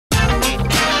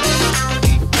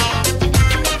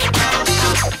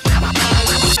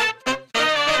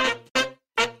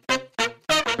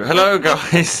Hello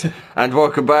guys, and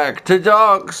welcome back to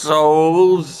Dark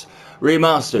Souls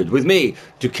Remastered with me,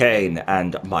 Duquesne,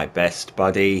 and my best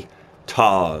buddy,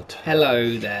 Todd.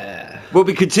 Hello there. We'll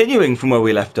be continuing from where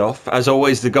we left off. As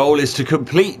always, the goal is to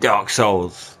complete Dark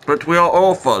Souls, but we are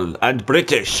awful and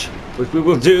British, but we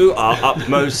will do our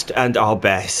utmost and our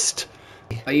best.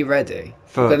 Are you ready?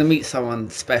 We're going to meet someone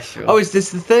special. Oh, is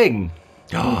this the thing?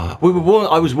 I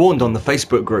was warned on the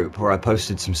Facebook group where I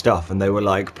posted some stuff, and they were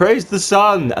like, praise the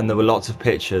sun, and there were lots of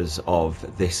pictures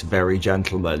of this very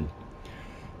gentleman.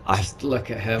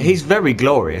 Look at him. He's very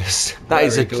glorious.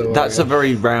 That's a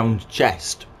very round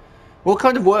chest. What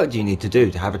kind of work do you need to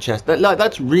do to have a chest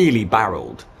that's really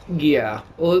barreled? Yeah.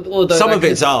 Although some of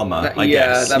it's armour, I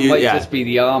guess. That might just be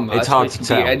the armour. It's hard to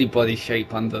tell. Be any body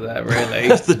shape under there, really.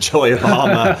 That's the joy of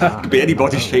armour. It could be any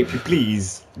body shape you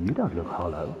please. You don't look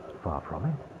hollow. Far from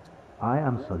it. I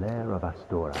am Solaire of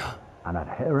Astora, an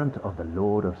adherent of the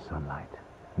Lord of Sunlight.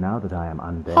 Now that I am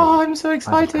undead, I'm so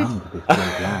excited. I have come to this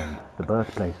great land, the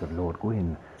birthplace of Lord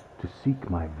Gwyn, to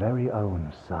seek my very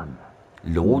own son.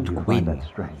 Lord Gwyn? That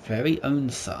strange? Very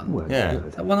own son? Yeah.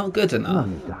 Is that one not good enough?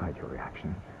 No need to hide your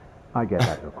reaction. I get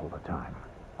that look all the time.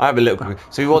 I have a little...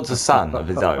 So he wants a son of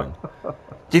his own.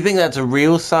 Do you think that's a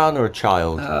real son or a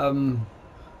child?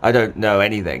 I don't know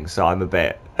anything, so I'm a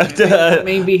bit...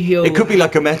 maybe he'll... It could be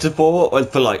like a metaphor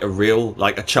for like a real,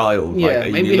 like a child. Yeah,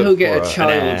 like, maybe he'll get a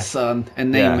child son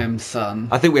and name him son.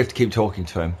 I think we have to keep talking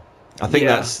to him. I think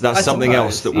that's something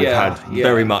else that we've had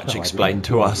very much explained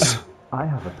to us. I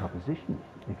have a proposition,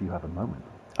 if you have a moment.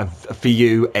 For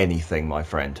you, anything, my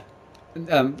friend.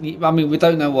 I mean, we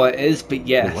don't know what it is, but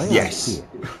yes. Yes.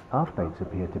 Our fates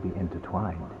appear to be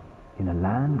intertwined. In a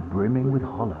land brimming with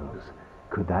hollows,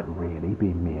 could that really be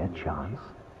mere chance?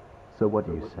 So what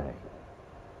do you say?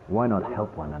 Why not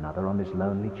help one another on this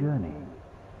lonely journey?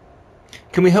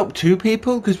 Can we help two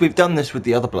people? Because we've done this with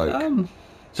the other bloke.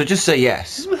 So just say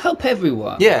yes. We'll help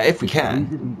everyone. Yeah, if we can.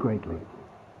 Pleases me greatly.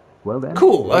 Well then.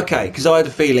 Cool. Okay. Because I had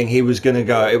a feeling he was going to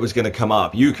go. It was going to come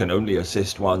up. You can only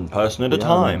assist one person at a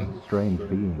time. Strange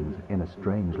beings in a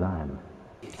strange land.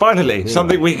 Finally,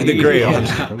 something we can agree on.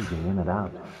 Phasing in and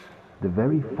out. The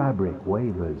very fabric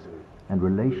wavers, and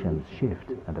relations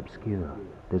shift and obscure.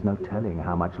 There's no telling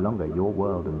how much longer your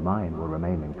world and mine will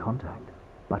remain in contact.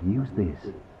 But use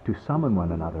this to summon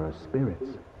one another as spirits,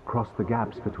 cross the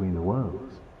gaps between the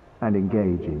worlds, and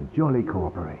engage in jolly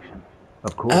cooperation.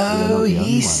 Of course, oh,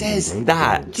 he says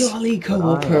that. Jolly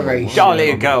cooperation.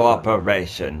 Jolly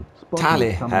cooperation.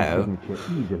 Tally ho.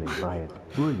 Easily by its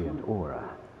brilliant aura.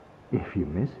 If you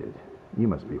miss it, you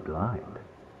must be blind.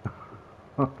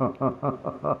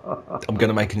 I'm going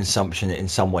to make an assumption it in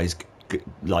some ways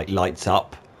like lights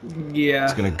up. Yeah.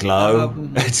 It's going to glow.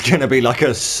 It's going to be like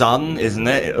a sun, isn't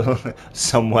it?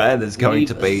 Somewhere there's going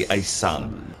to be a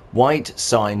sun. White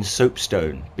sign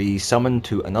soapstone. Be summoned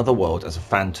to another world as a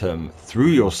phantom through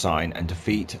your sign and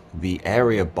defeat the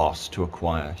area boss to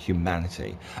acquire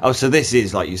humanity. Oh, so this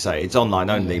is, like you say, it's online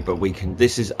only, but we can...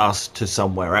 This is us to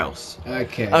somewhere else.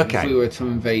 Okay. If we were to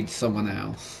invade someone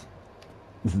else.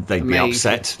 They'd be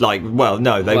upset. Like, well,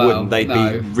 no, they wouldn't. They'd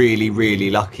be really,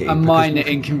 really lucky. A minor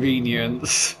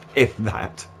inconvenience. If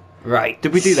that. Right.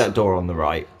 Did we do that door on the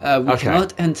right? We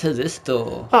cannot enter this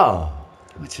door. Oh.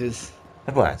 Which is...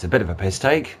 Well, it's a bit of a piss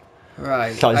take.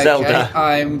 Right. Like Zelda.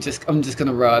 I'm just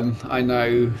gonna run. I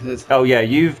know. Oh yeah,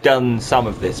 you've done some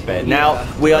of this bit. Now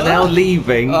we are now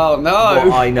leaving. Oh no!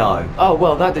 What I know. Oh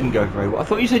well, that didn't go very well. I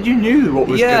thought you said you knew what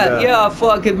was gonna... Yeah, I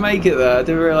thought I could make it there. I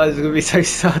didn't realise it was gonna be so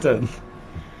sudden.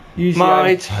 Usually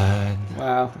my turn.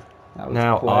 Wow. That was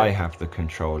now quick. I have the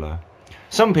controller.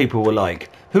 Some people were like,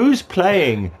 who's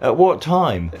playing at what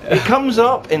time? It comes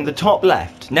up in the top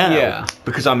left now,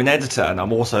 because I'm an editor and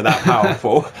I'm also that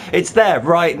powerful. It's there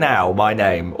right now, my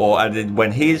name, and then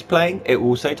when he is playing, it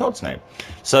will say Todd's name,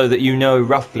 so that you know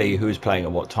roughly who's playing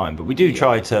at what time. But we do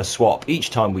try to swap each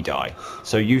time we die,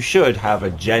 so you should have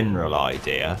a general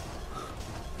idea.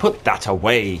 Put that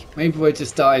away. Maybe we're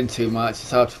just dying too much.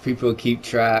 It's hard for people to keep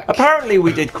track. Apparently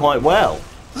we did quite well.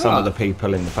 Some of the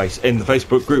people in the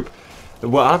Facebook group.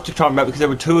 Well, I have to try and remember because there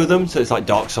were two of them, so it's like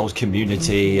Dark Souls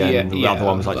Community, and the other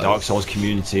one was like Dark Souls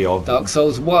Community of... Dark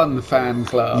Souls 1 fan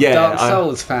club, Dark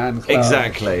Souls fan club.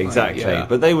 Exactly.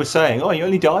 But they were saying, oh, you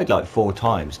only died like 4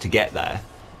 times to get there,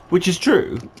 which is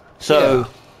true. So,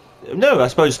 no, I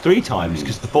suppose 3 times,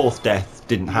 because the 4th death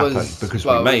didn't happen because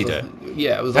we made it.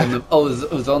 Yeah, it was on the,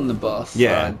 it was on the boss.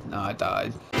 Yeah. No, I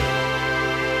died.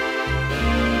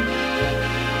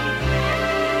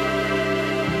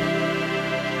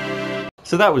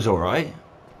 So that was all right.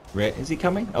 Is he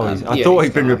coming? Oh, I thought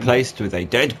he'd been replaced with a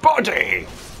dead body.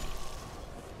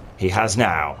 He has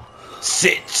now.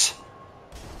 Sit.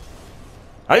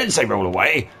 I didn't say roll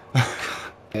away.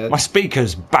 My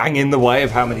speaker's bang in the way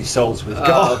of how many souls we've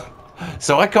got.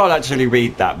 So I can't actually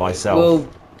read that myself.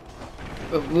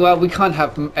 Well, we can't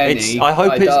have any.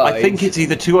 I think it's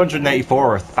either 284 or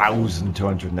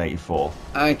 1,284.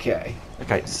 Okay.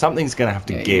 Okay, something's going to have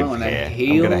to give here.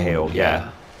 Heal? I'm going to heal,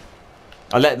 yeah.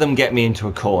 I let them get me into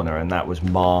a corner, and that was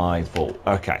my fault.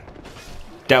 Okay.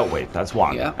 Dealt with, that's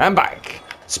one. Yeah. And back.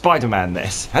 Spider-Man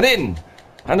this. And in.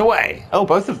 And away. Oh,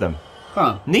 both of them.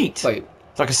 Huh. Neat. Wait.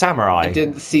 It's like a samurai. I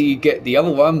didn't see you get the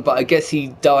other one, but I guess he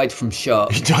died from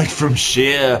shock. He died from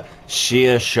sheer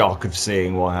shock of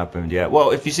seeing what happened, yeah.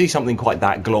 Well, if you see something quite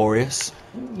that glorious,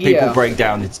 people break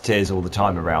down into tears all the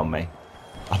time around me.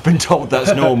 I've been told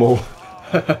that's normal.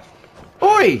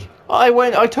 Oi!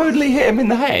 I totally hit him in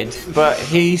the head, but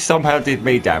he somehow did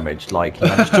me damage. Like, he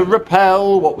managed to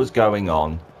repel what was going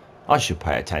on. I should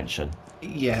pay attention.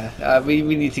 Yeah, we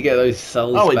need to get those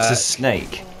souls back. Oh, it's a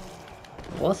snake.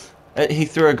 What? He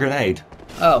threw a grenade.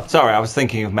 Oh. Sorry, I was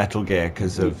thinking of Metal Gear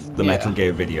because of the Metal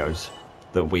Gear videos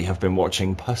that we have been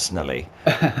watching personally.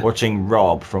 Watching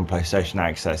Rob from PlayStation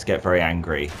Access get very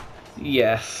angry.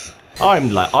 Yes.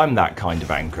 I'm that kind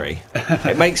of angry.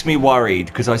 It makes me worried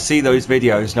because I see those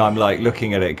videos and I'm like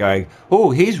looking at it going,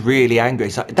 oh, he's really angry.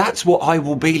 It's like, that's what I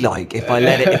will be like if I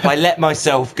let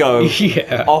myself go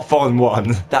off on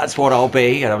one. That's what I'll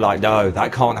be. And I'm like, no,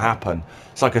 that can't happen.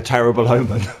 It's like a terrible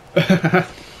omen.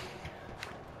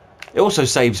 It also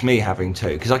saves me having to,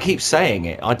 because I keep saying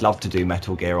it, I'd love to do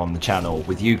Metal Gear on the channel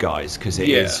with you guys, because it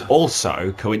is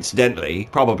also, coincidentally,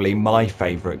 probably my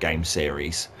favourite game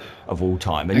series of all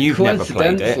time, and you've never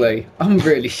played it. I'm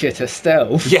really shit at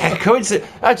stealth. Yeah, actually,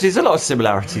 there's a lot of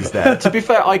similarities there. To be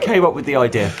fair, I came up with the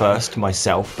idea first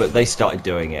myself, but they started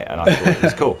doing it, and I thought it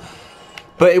was cool.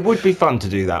 But it would be fun to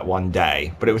do that one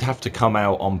day, but it would have to come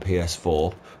out on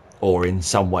PS4, or in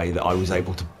some way that I was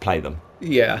able to play them.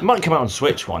 Yeah. It might come out on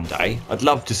Switch one day. I'd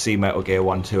love to see Metal Gear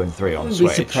 1, 2 and 3 on Switch.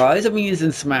 I'd be surprised. I'm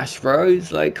using Smash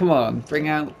Bros. Like, come on, bring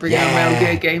out a Metal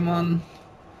Gear game on.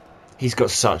 He's got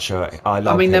such a... I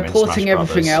love I mean, him they're in porting Smash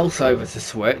everything Brothers. else over to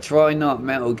Switch. Why not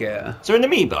Metal Gear? Is there an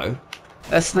amiibo?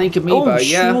 A Snake Amiibo, Oh,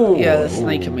 yeah. sure. Yeah, the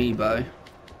Snake Amiibo.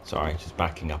 Sorry, just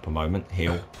backing up a moment.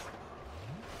 Heal.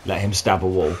 Let him stab a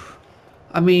wall.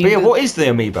 I mean... But yeah, what is the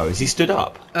amiibo? Is he stood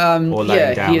up? Or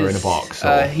laying down or in a box?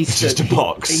 Or he's just a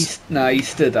box? He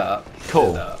stood up.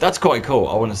 Cool. That's quite cool.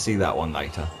 I want to see that one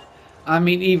later. I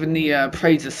mean, even the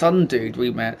Praise the Sun dude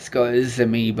we met's got his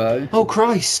amiibo. Oh,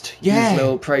 Christ. Yeah. His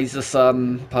little Praise the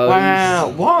Sun pose.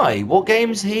 Wow. Why? What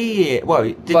game's he in? Well,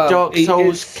 did Dark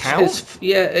Souls count?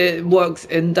 Yeah, it works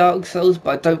in Dark Souls,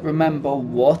 but I don't remember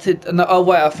what it... No, oh,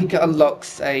 wait, I think it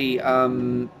unlocks a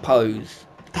pose.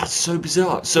 That's so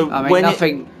bizarre. So I mean,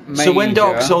 nothing major, so when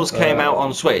Dark Souls came out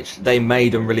on Switch, they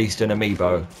made and released an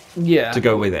amiibo to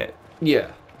go with it. Yeah.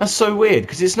 That's so weird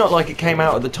because it's not like it came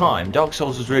out at the time. Dark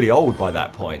Souls was really old by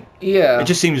that point. Yeah. It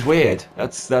just seems weird.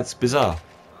 That's bizarre.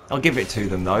 I'll give it to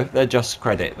them though. They're just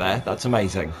credit there. That's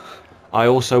amazing. I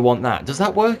also want that. Does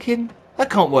that work in? That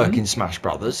can't work in Smash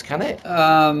Brothers, can it?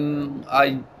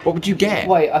 What would you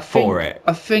get for it?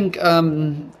 I think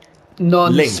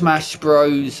non-Smash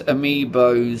Bros.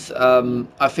 Amiibos,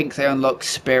 I think they unlock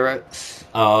spirits.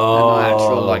 Oh, and not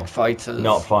actual like fighters.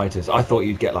 Not fighters. I thought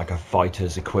you'd get like a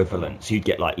fighter's equivalent. So you'd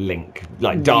get like Link,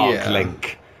 like Dark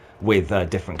Link, with a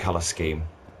different color scheme.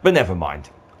 But never mind.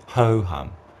 Ho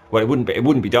hum. Well, it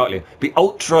wouldn't be Dark Link. It'd be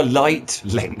ultra light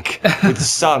Link with the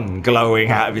sun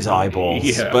glowing out of his eyeballs.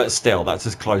 Yeah. But still, that's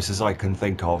as close as I can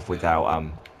think of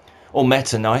without or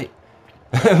Meta Knight.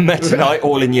 Meta Knight,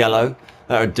 all in yellow.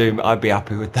 That would do. I'd be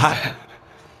happy with that.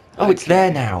 Oh, it's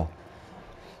there now.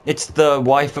 It's the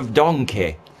wife of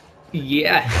Donkey.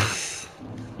 Yes.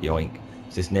 Yoink.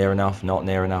 Is this near enough? Not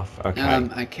near enough? Okay.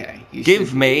 Okay.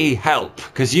 Give me help,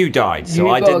 because you died, so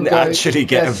I didn't actually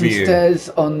get a view. There's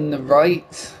stairs on the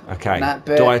right. Okay. That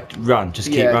bit. Do I run?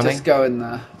 Just keep running? Just go in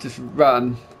there. Just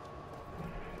run.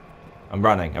 I'm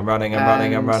running and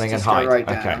hide. Right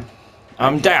okay. down.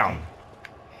 I'm down.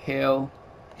 Heal.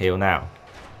 Heal now.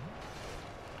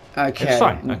 Okay. It's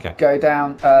fine. Okay. Go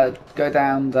down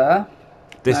there.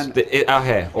 Out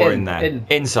here or in there?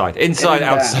 Inside,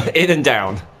 outside, in and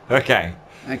down. Okay.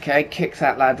 Okay, kick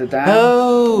that ladder down.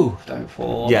 Oh! Don't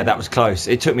fall. Yeah, that was close.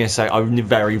 It took me a sec. I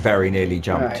very, very nearly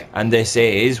jumped. Right. And this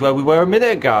is where we were a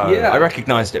minute ago. Yeah. I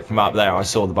recognised it from up there. I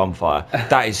saw the bonfire.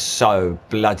 That is so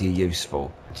bloody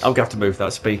useful. I'm gonna have to move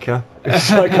that speaker.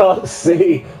 I can't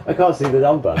see the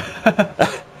number.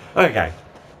 Okay.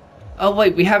 Oh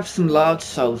wait, we have some large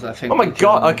souls, I think. Oh my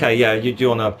god. Okay, yeah. You do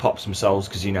want to pop some souls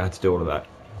because you know how to do all of that.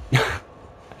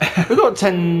 We've got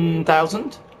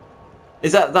 10,000.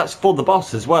 Is that's for the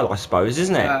boss as well, I suppose,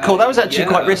 isn't it? Cool, that was actually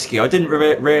quite risky. I didn't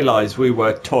realise we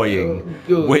were toying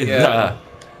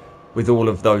with all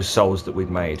of those souls that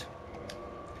we'd made.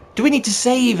 Do we need to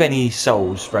save any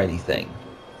souls for anything?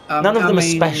 None of them are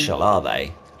special, are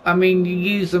they? I mean, you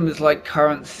use them as like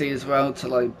currency as well to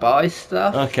like buy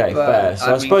stuff. Okay, fair.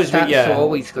 So I suppose stats are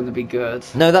always going to be good.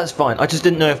 No, that's fine. I just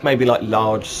didn't know if maybe like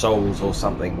large souls or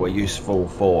something were useful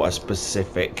for a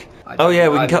specific. Oh yeah,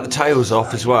 we can cut the tails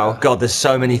off as well. God, there's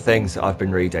so many things that I've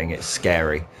been reading. It's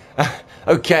scary.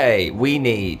 Okay, we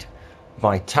need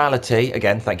vitality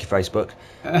again. Thank you, Facebook.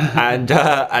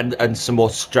 and some more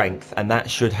strength, and that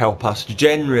should help us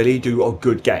generally do a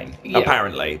good game.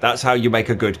 Apparently, that's how you make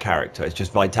a good character. It's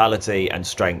just vitality and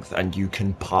strength, and you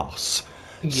can pass.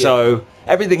 So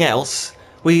everything else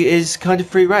is kind of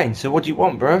free reign. So what do you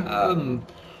want, bro?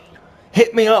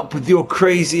 Hit me up with your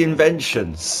crazy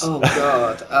inventions. Oh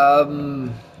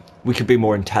God. We could be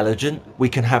more intelligent. We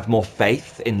can have more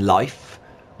faith in life.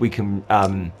 We can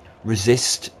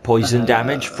resist poison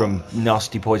damage from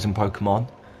nasty poison Pokemon.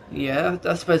 Yeah,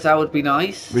 I suppose that would be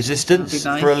nice. Resistance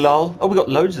for a lull. Oh, we got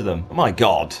loads of them. Oh my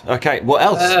God. Okay, what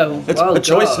else? That's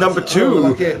choice number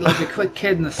 2. Like a quick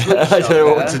kid in the Switch I don't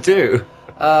know what to do.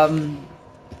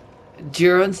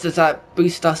 Endurance, does that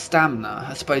boost our stamina?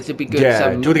 I suppose it'd be good.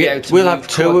 Yeah, we'll have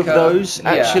 2 of those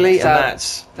actually, and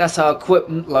that's our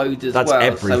equipment load as well.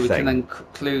 Everything. So we can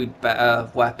include better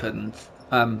weapons.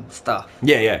 Stuff.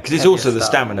 Yeah, because it's also the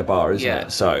stamina bar, isn't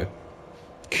it? So,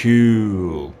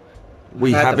 cool.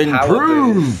 We have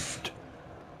improved.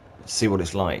 Let's see what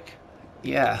it's like.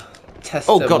 Yeah. Test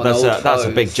oh God, that's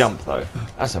a big jump though.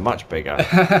 That's a much bigger.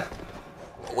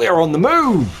 We're on the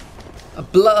move. A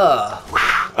blur.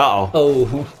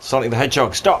 Oh. Sonic the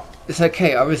Hedgehog, stop. It's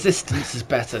okay. Our resistance is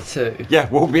better too. Yeah,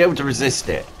 we'll be able to resist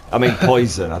it. I mean,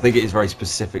 poison. I think it is very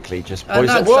specifically just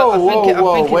poison.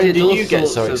 Whoa! When do you get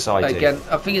so excited? Again,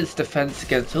 I think it's defense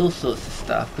against all sorts of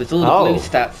stuff because all the blue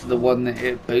stats are the one that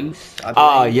it boosts.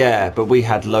 Yeah, but we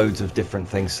had loads of different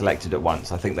things selected at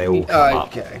once. I think they all come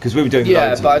up because we were doing.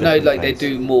 Yeah, but I know like things. They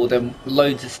do more than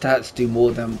loads of stats do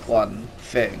more than one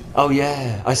thing. Oh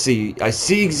yeah, I see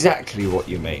exactly what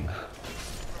you mean.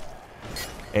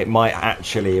 It might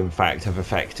actually, in fact, have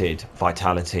affected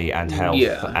vitality and health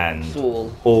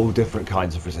and all different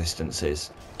kinds of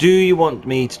resistances. Do you want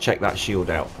me to check that shield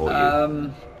out for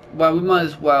you? Well, we might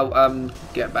as well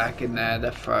get back in there.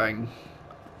 They're throwing.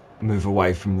 Move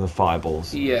away from the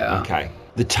fireballs. Yeah. Okay.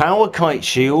 The Tower Kite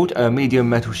Shield, a medium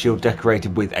metal shield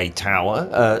decorated with a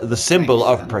tower, the symbol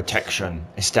of protection,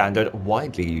 a standard,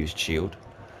 widely used shield.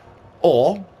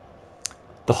 Or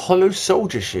the Hollow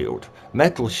Soldier Shield.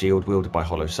 Metal shield wielded by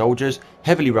hollow soldiers,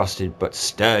 heavily rusted but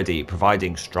sturdy,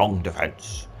 providing strong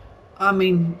defense. I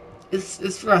mean,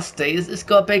 it's rusty. It's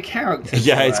got a big character.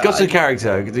 Yeah, it's got some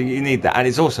character. You need that, and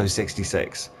it's also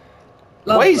 66.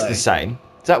 Lovely. Weighs the same.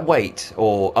 Is that weight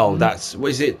or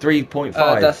is it 3.5?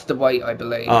 That's the weight, I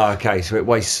believe. Oh, okay, so it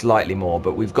weighs slightly more,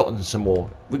 but we've gotten some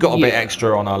more. We got a bit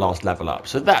extra on our last level up,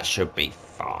 so that should be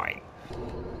fine.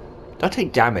 Did I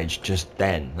take damage just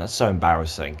then? That's so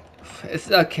embarrassing.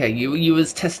 It's okay. You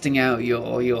was testing out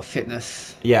your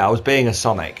fitness. Yeah, I was being a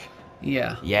Sonic.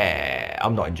 Yeah. Yeah,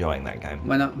 I'm not enjoying that game.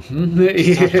 Why not?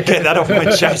 Get that off my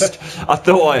chest. I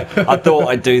thought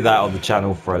I'd do that on the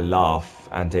channel for a laugh,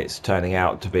 and it's turning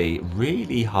out to be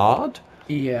really hard.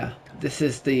 Yeah, this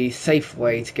is the safe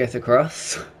way to get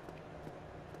across.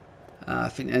 I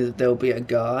think there'll be a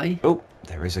guy. Oh,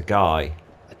 there is a guy.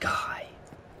 A guy.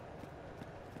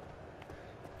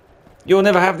 You'll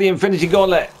never have the Infinity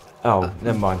Gauntlet. Oh,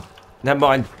 never mind. Never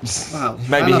mind. Wow,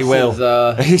 maybe he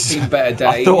will. He's seen better days.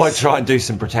 I thought I'd try and do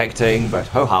some protecting, but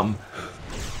ho hum.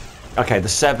 Okay, the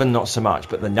 7 not so much,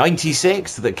 but the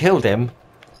 96 that killed him,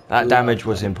 that damage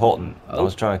was important. I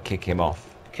was trying to kick him off.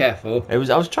 Careful. I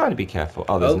was trying to be careful.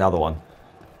 Oh, there's another one.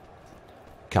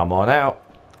 Come on out.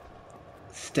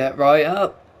 Step right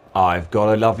up. I've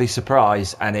got a lovely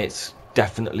surprise, and it's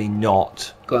definitely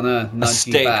not gonna a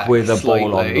stick with a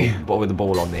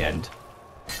ball on the end.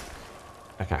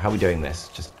 Okay, how are we doing this?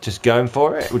 Just going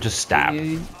for it? We'll just stab.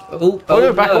 Oh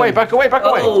no, back away.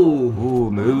 Oh.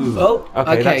 Ooh, move. Oh,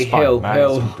 okay, that's fine,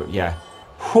 heal. Yeah.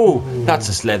 Whew, that's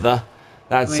a slither.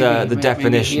 That's the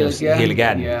definition of heal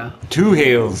again. Yeah. 2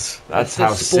 heals. That's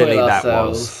how silly that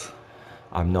ourselves. was.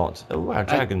 I'm not. Oh, our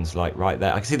dragon's like right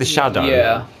there. I can see the shadow.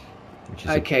 Yeah.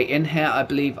 Okay, in here I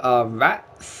believe are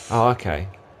rats. Oh, okay.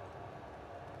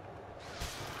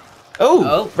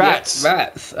 Oh, rats. Yeah,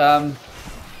 rats.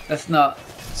 That's not.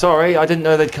 Sorry, I didn't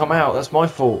know they'd come out. That's my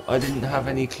fault. I didn't have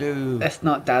any clue. That's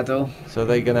not daddle. So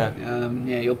they're gonna.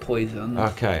 Yeah, you're poisoned.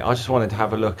 Okay, I just wanted to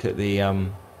have a look at the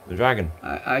the dragon.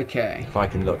 Okay. If I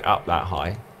can look up that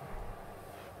high.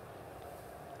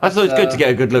 I thought it's good to get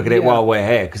a good look at it yeah. while we're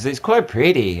here, because it's quite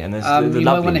pretty, and there's the you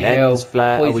might lovely wanna lens heal.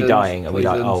 flare. Are we Poisoned, dying? Are we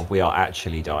dying? poisoned. Oh, we are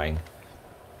actually dying.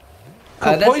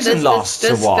 Cool, Let's- poison lasts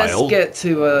a while. Let's get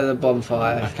to the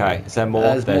bonfire. Okay, is there more?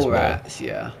 There's more rats,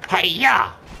 yeah.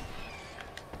 Hey-ya!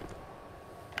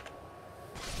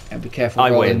 And be careful I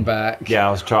rolling win. back. Yeah,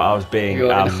 I was being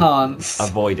You're enhanced.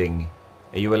 avoiding.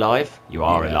 Are you alive? You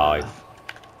are Yeah. alive.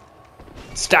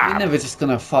 You're Stab! never just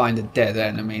gonna find a dead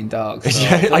enemy in Dark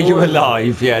Souls. Are you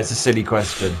alive? Yeah, it's a silly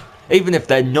question. Even if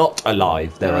they're not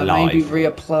alive, they're alive. Maybe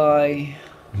reapply.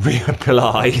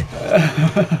 Reapply.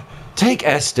 Take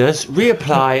esters,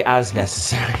 reapply as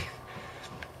necessary.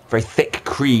 Very thick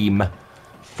cream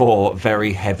for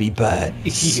very heavy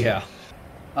burns. Yeah.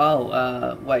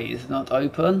 Oh, wait, it's not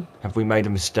open? Have we made a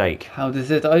mistake? How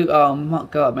does it open? Oh my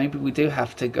god, maybe we do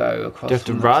have to go across Do you have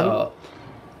to from run? the top.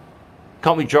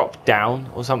 Can't we drop down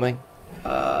or something?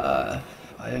 I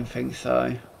don't think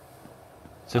so.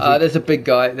 So if we- There's a big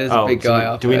guy. There's a big so guy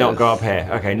up do we there. not go up here?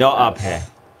 Okay, not up here.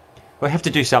 We have to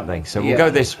do something, so we'll Yeah. go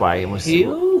this way and we'll see.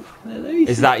 Heal?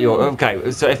 Is that your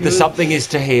okay? So if the something is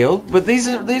to heal, but these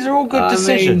are all good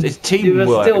decisions. It's You were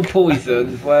teamwork. still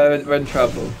poisoned. We're in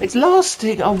trouble. It's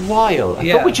lasting a while. I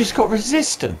Yeah. thought we just got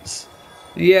resistance.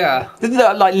 Yeah. Isn't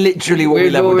that like literally what we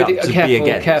We've leveled already up to careful, be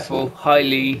against? careful.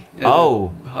 Highly.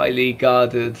 Highly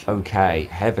guarded. Okay,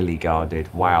 heavily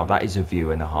guarded. Wow, that is a view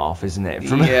and a half, isn't it?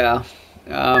 From Yeah.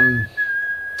 Red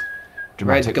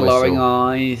dramatic glowing whistle.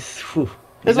 eyes. Whew.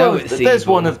 There's, You know one, it's there's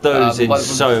evil. one of those in one of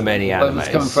so them's- many One of them's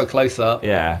coming animes. for a close up.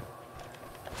 Yeah.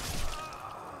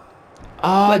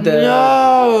 Oh Murder.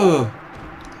 no!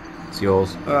 It's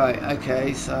yours. Right,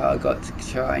 okay, so I got to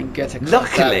try and get across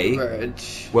Luckily- that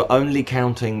bridge. We're only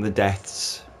counting the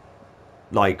deaths,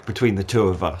 like between the two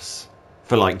of us,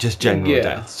 for like just general Yeah.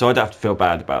 deaths. So I'd have to feel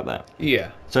bad about that. Yeah.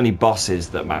 It's only bosses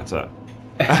that matter,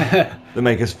 that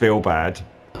make us feel bad.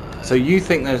 So you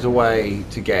think there's a way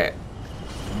to get?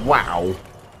 Wow.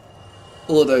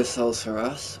 All those souls for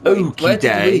us. Okie where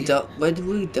day. Where did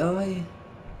we die?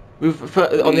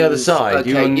 On the other side,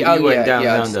 you, okay, you oh, went yeah, down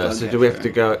yeah, and just under. gone So here do we have for to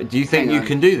it. go? Do you think Hang you on.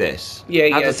 can do this? Yeah,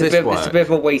 How yeah, does it's this a work? bit of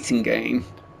a waiting game.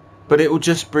 But it will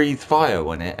just breathe fire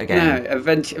on it again. No,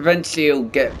 eventually it'll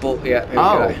get bought. Yeah, here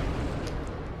Oh. we go.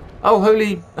 Oh,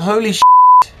 holy sh!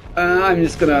 I'm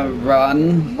just gonna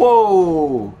run.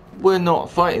 Whoa! We're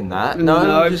not fighting that.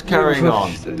 No, just carrying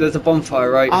on. There's a bonfire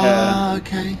right Ah,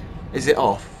 okay. Is it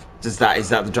off? Is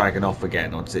that the dragon off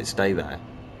again, or does it stay there? here.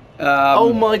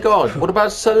 Oh my god! What about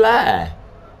Solaire?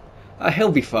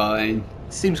 He'll be fine.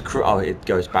 Seems oh, it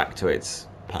goes back to its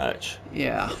perch.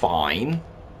 Yeah. Fine.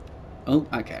 Oh,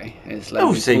 okay. It's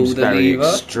Oh, seems very lever.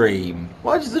 extreme.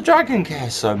 Why does the dragon care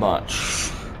so much?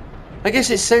 I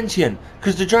guess it's sentient,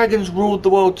 because the dragons ruled the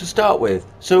world to start with,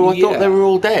 so I thought Yeah. they were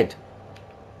all dead.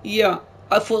 Yeah,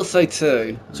 I thought so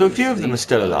too. So a few of them are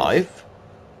still alive.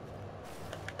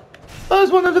 Oh,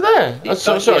 there's one over there.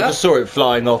 Sorry, I yeah. just saw it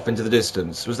flying off into the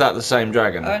distance. Was that the same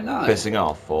dragon No. pissing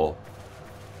off, or?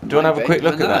 Do you want to have a Might quick be,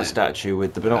 look I at that know. statue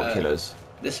with the binoculars?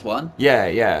 This one.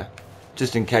 Yeah.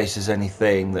 Just in case there's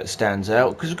anything that stands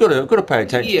out, because we've got to pay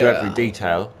attention to Yeah. every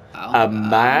detail. Oh, A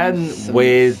man some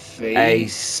with feet.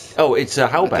 it's a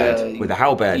halberd with a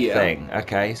halberd yeah. thing.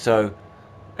 Okay, so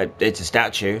it's a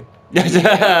statue.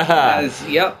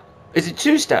 Yep. Is it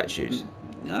two statues?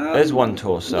 There's one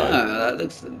torso. No, that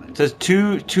looks. So there's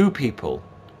two people.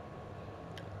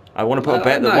 I want to put a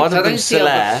bet that no, one I of don't them's see other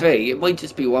Solaire. feet. It might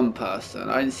just be one person.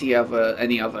 I don't see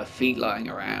any other feet lying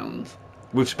around.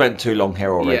 We've spent too long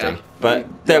here already. Yeah. But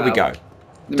there we Well,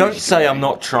 go. Don't say I'm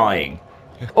not trying.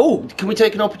 Oh, can we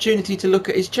take an opportunity to look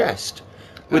at his chest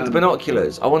with the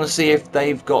binoculars? I want to see if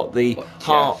they've got the What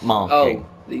heart chest? marking.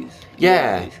 Oh, these.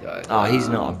 Yeah. These guys. Oh, he's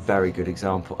not a very good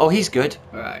example. Oh, he's good.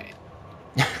 Right.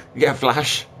 You get a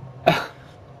flash.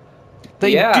 They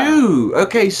Yeah. do.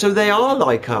 Okay, so they are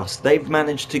like us. They've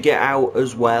managed to get out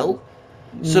as well.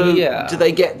 So Yeah. do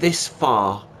they get this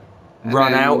far,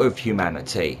 run then out of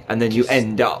humanity, and then you just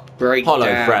end up break hollow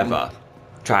down. forever,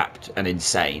 trapped and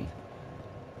insane?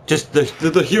 Just the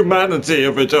humanity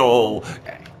of it all.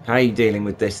 Okay. How are you dealing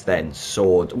with this then?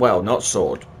 Sword? Well, not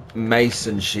sword. Mace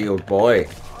and shield, boy.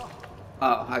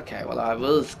 Oh, okay. Well, I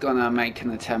was gonna make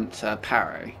an attempt to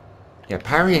parry. Yeah,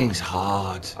 parrying's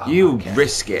hard. Oh, You okay.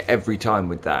 risk it every time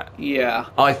with that. Yeah.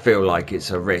 I feel like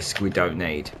it's a risk we don't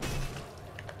need.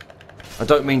 I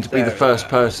don't mean to be There the we first go.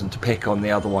 person to pick on the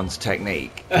other one's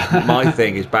technique. My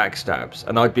thing is backstabs,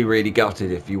 and I'd be really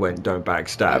gutted if you went don't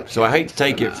backstab. So I hate to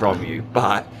take it from you,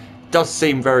 but it does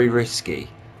seem very risky.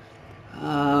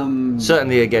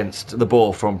 Certainly against the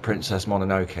boar from Princess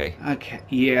Mononoke. Okay,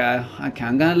 yeah, okay.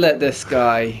 I'm gonna let this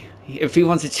guy. If he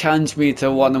wants to challenge me to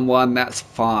 1-on-1, that's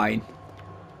fine.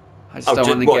 I just don't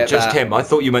want to get just that. him? I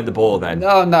thought you meant the boar then.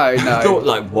 No, no, I no. thought,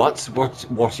 like, what?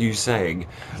 What are you saying?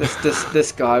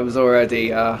 This guy was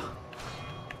already.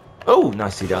 Oh,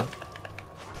 nicely done.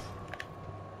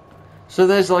 So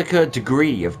there's like a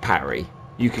degree of parry.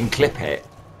 You can clip it.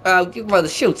 Well, the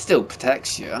shield still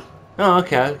protects you. Oh,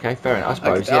 okay, fair enough. I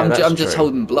suppose. Okay, Yeah, I'm just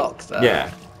holding blocks there.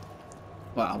 Yeah.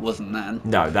 Well, I wasn't then.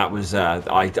 No, that was.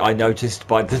 I noticed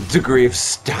by the degree of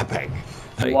stabbing.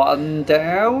 One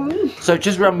down. So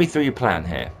just run me through your plan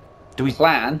here. Do we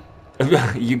Plan?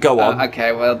 You go on.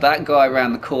 Okay, well, that guy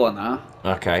around the corner.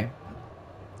 Okay.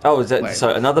 Oh, is that Wait. so?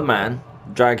 Another man.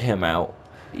 Drag him out.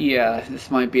 Yeah, this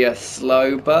might be a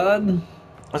slow burn.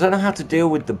 I don't know how to deal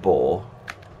with the boar.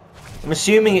 I'm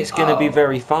assuming it's going to be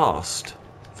very fast.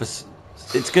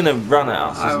 It's going to run at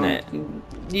us, isn't it?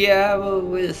 Yeah, well,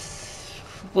 we'll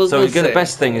So see. the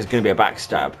best thing is going to be a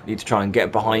backstab. You need to try and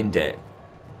get behind it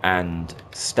and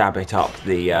stab it up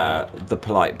the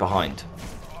polite behind.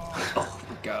 Oh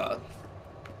my god.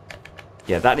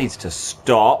 Yeah, that needs to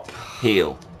stop.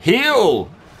 Heal. Heal!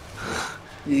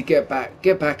 You get back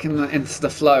into the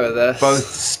flow of this. Both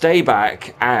stay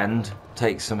back and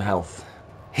take some health.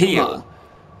 Heal.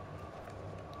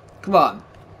 Come on.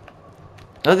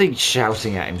 I don't think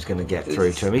shouting at him is going to get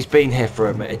through to him. He's been here for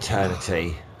an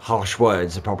eternity. Harsh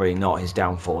words are probably not his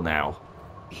downfall now.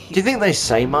 Do you think they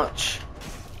say much?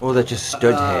 Or they're just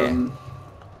stood here?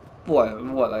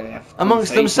 What they have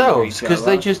Amongst themselves? Because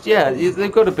they just,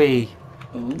 they've got to be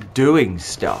doing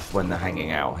stuff when they're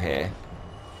hanging out here.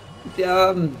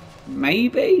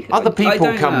 Maybe other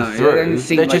people come through. They don't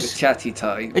seem they're like just a chatty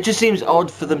type. It just seems odd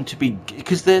for them to be,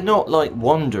 because they're not like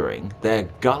wandering. They're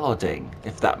guarding,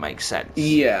 if that makes sense.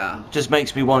 Yeah. Just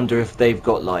makes me wonder if they've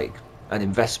got like an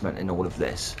investment in all of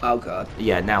this. Oh god.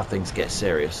 Yeah, now things get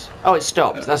serious. Oh, it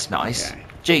stopped. That's nice. Okay.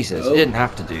 Jesus, you didn't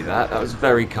have to do that. That was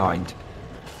very kind.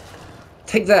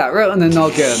 Take that right on the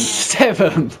noggin.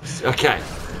 7. Okay.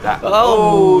 That.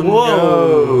 Oh,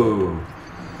 no.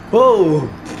 Whoa.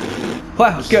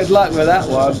 Wow, good luck with that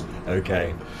one.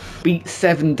 Okay. Beat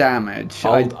 7 damage.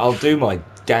 I'll do my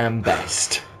damn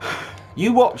best.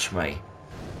 You watch me.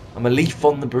 I'm a leaf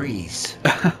on the breeze.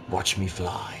 Watch me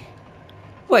fly.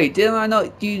 Wait, did I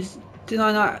not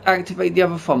activate the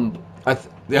other thumb?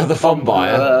 The other fun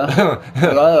buyer.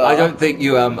 I don't think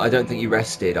you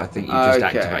rested. I think you just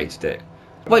activated it.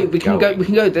 Wait, we can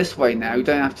go this way now. We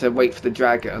don't have to wait for the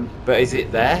dragon. But is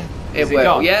it there? It will.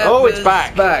 Gone? Yeah. Oh, it's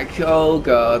back. Back. Oh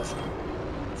god.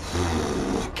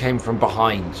 Came from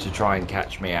behind to try and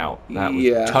catch me out. That was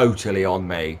Yeah. totally on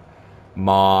me.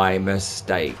 My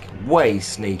mistake. Way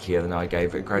sneakier than I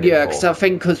gave it credit Yeah, for. because I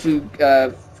think because we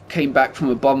came back from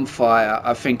a bonfire,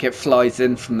 I think it flies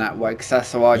in from that way. Because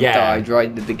that's how I died right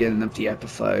at the beginning of the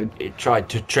episode. It tried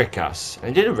to trick us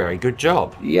and it did a very good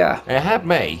job. Yeah. It had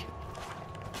me.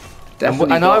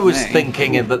 Definitely And I got was me.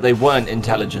 thinking that they weren't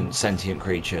intelligent, sentient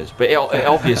creatures, but it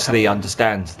obviously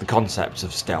understands the concepts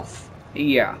of stealth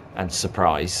Yeah. and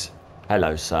surprise.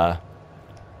 Hello, sir.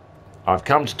 I've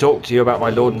come to talk to you about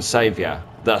my Lord and Saviour,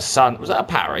 the son. Was that a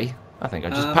parry? I think I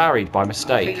just parried by I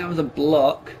mistake. think that was a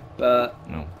block, but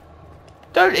No.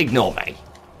 Don't ignore me.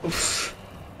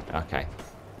 Okay.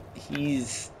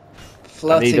 he's I need a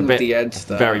flirting with bit. the edge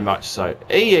there. Very much so.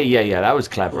 Yeah. That was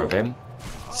clever of him.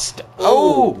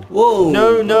 Oh! Whoa!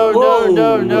 No!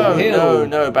 Heal.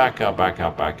 No! Back up!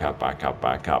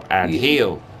 And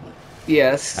heal.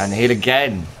 Yes. And heal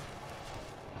again.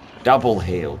 Double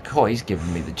heal. God, he's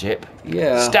giving me the jip.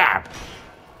 Yeah. Stab!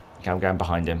 Okay, I'm going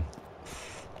behind him.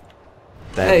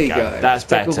 There you go. That's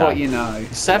Stick with better. what you know.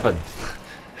 7.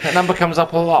 That number comes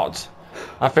up a lot.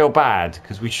 I feel bad,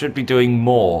 because we should be doing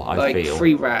more, I feel.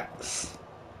 3 rats.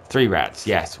 3 rats,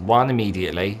 yes. 1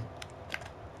 immediately.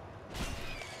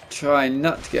 Try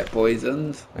not to get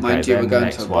poisoned. Okay, Mind you, then we're the going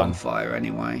next to a one. bonfire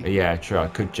anyway. Yeah, true.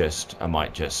 I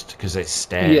might just, because it's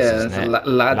stairs, Yeah, isn't there's it? a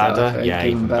ladder. I think, Yeah,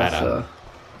 even better.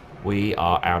 We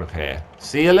are out of here.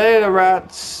 See you later,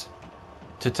 rats.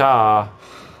 Ta-ta.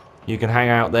 You can hang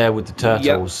out there with the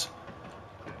turtles.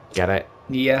 Get it?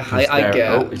 Yeah, Is I there-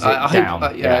 get oh, it. is it I down?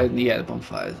 hope, yeah, the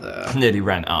bonfire's there. Nearly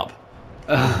ran up.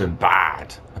 It's been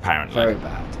bad, apparently. Very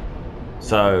bad.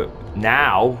 So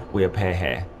now we appear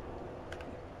here.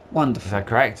 Is Wonderful. that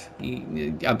correct?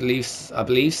 I believe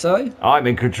so. I'm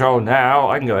in control now.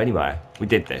 I can go anywhere. We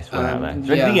did this. We're out there. Is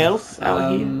there anything else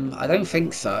out here? I don't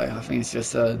think so. I think it's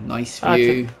just a nice Oh,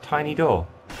 view. it's a tiny door.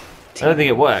 I don't think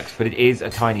it works, but it is a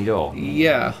tiny door.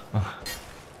 Yeah.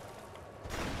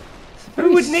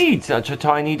 Who would need such a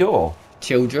tiny door?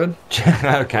 children.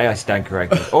 Okay, I stand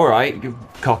corrected. All right,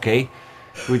 cocky,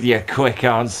 with your quick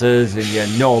answers and your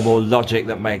normal logic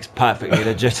that makes perfectly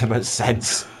legitimate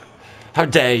sense. How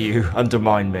dare you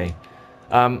undermine me?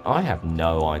 I have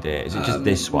no idea. Is it just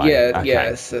this way? Yeah, okay. yeah,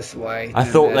 it's this way. I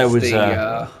thought there was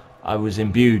the, I was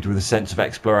imbued with a sense of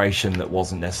exploration that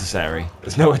wasn't necessary.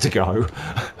 There's nowhere to go.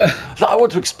 Like, I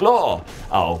want to explore.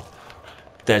 Oh,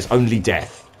 there's only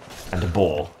death and a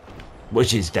boar,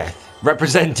 which is death.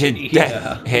 Represented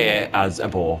death here as a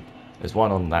boar. There's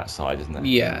one on that side, isn't there?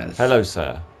 Yes. Hello,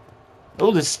 sir.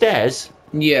 Oh, there's stairs.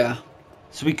 Yeah.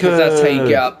 So we could. That's how you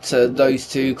get up to those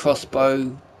two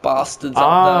crossbow bastards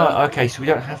up there. Okay, so we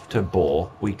don't have to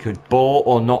bore. We could bore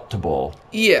or not to bore.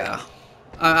 Yeah.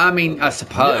 I mean, I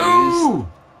suppose. No!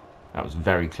 That was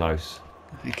very close.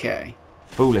 Okay.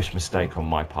 Foolish mistake on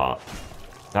my part.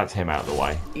 That's him out of the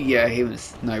way. Yeah, he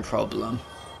was no problem.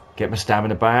 Get my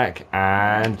stamina back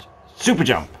and super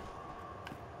jump.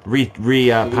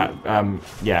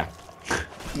 Yeah.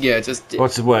 Yeah, just.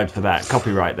 What's the word for that?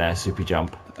 Copyright there, super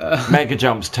jump. Mega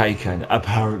jump's taken,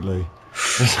 apparently.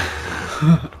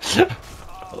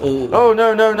 Oh,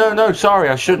 no. Sorry,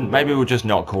 I shouldn't. Maybe we'll just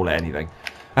not call it anything.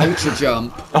 Ultra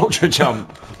jump. Ultra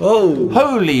jump. Oh.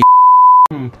 Holy.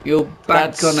 You're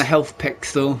back on a health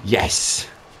pixel. Yes.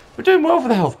 We're doing well for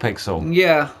the health pixel.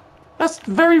 Yeah. That's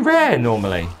very rare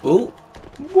normally. Oh.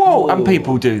 Whoa. And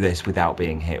people do this without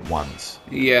being hit once.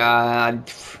 Yeah.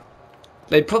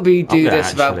 They'd probably do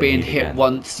this without being hit again.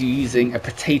 once using a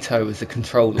potato as a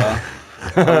controller.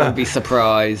 I wouldn't be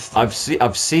surprised.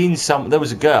 I've seen some. There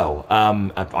was a girl.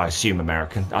 I assume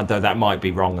American, though that might be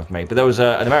wrong of me. But there was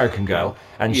an American girl,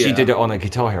 and she did it on a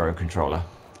Guitar Hero controller.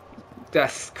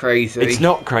 That's crazy. It's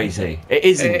not crazy. It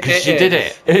isn't, because she did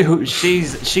it.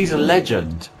 She's a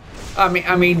legend.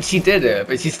 I mean, she did it,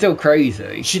 but she's still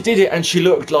crazy. She did it, and she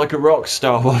looked like a rock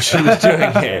star while she was doing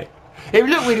it. It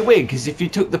looked really weird because if you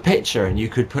took the picture and you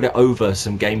could put it over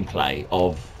some gameplay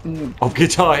of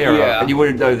Guitar Hero, and you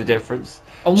wouldn't know the difference.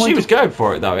 She was going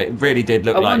for it though. It really did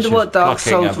look like she was what Dark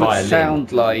plucking a Souls would violin.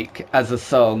 sound like as a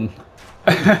song.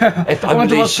 If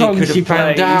only she could have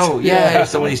found out. Yeah. If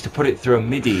someone used to put it through a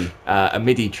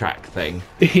MIDI track thing,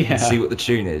 and see what the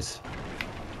tune is.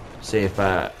 See if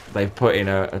they've put in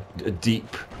a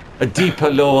deeper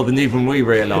lore than even we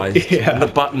realised.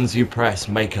 The buttons you press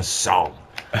make a song.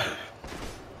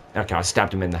 Okay, I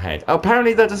stabbed him in the head. Oh,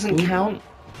 apparently that doesn't count.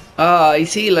 Ah,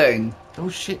 he's healing. Oh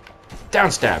shit!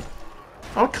 Down stab.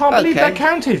 I can't believe that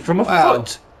counted from a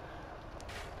foot.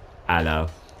 Hello.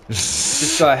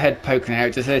 Just got a head poking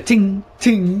out, just a ting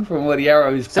ting from where the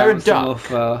arrows bouncing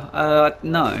off.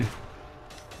 No,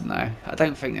 I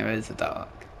don't think there is a duck.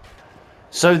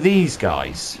 So these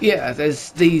guys. Yeah,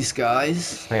 there's these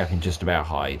guys. I think I can just about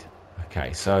hide.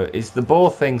 Okay, so is the boar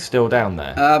thing still down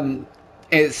there?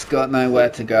 It's got nowhere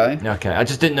to go. Okay, I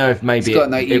just didn't know if maybe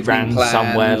it ran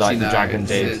somewhere like the dragon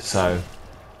did. So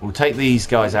we'll take these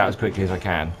guys out as quickly as I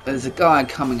can. There's a guy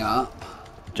coming up.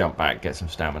 Jump back, get some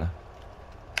stamina.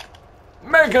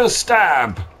 Mega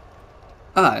stab!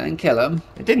 Oh, I didn't kill him.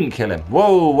 It didn't kill him.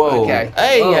 Whoa. Okay.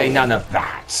 Hey, none of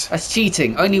that. That's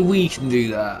cheating. Only we can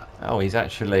do that. Oh, he's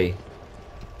actually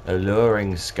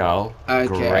alluring skull. Okay,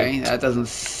 Great. that doesn't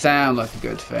sound like a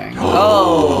good thing.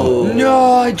 Oh!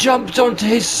 No, I jumped onto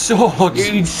his sword.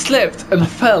 You slipped and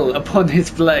fell upon his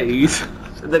blade.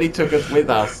 And then he took us with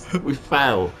us. We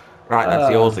fell. Right,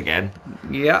 that's yours again.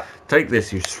 Yeah. Take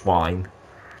this, you swine.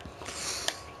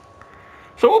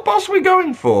 So what boss are we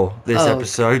going for this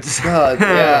episode? God,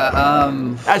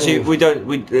 yeah. Actually, we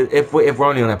don't. If we're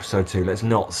only on episode 2, let's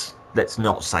not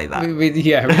say that.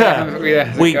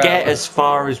 We get as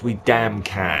far as we damn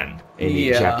can in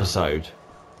each episode.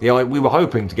 Yeah, we were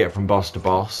hoping to get from boss to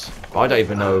boss, but I don't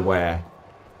even know where.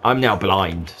 I'm now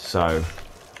blind, so.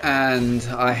 And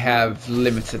I have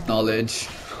limited knowledge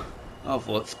of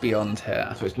what's beyond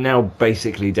here. So it's now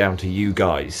basically down to you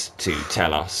guys to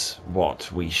tell us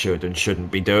what we should and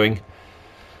shouldn't be doing.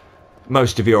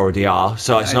 Most of you already are,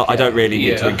 so it's not. I don't really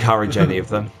need to encourage any of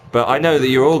them. But I know that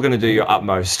you're all going to do your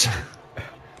utmost.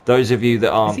 Those of you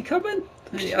that aren't. Is he coming?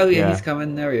 Oh yeah, he's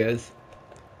coming. There he is.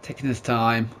 Taking his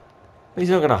time.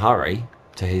 He's not going to hurry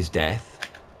to his death.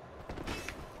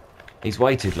 He's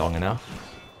waited long enough.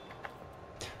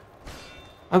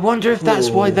 I wonder if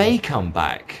that's why they come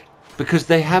back. Because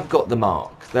they have got the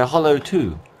mark. They're hollow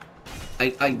too.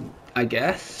 I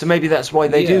guess. So maybe that's why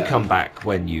they do come back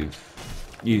when you've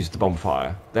used the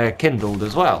bonfire. They're kindled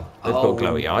as well. They've got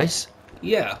glowy eyes.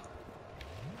 Yeah.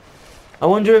 I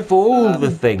wonder if all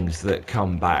the things that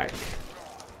come back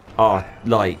are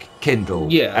like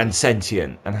kindled and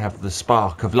sentient and have the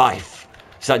spark of life.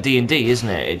 It's like D&D, isn't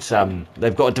it? It's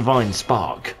they've got a divine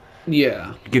spark.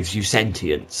 Yeah. It gives you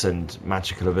sentience and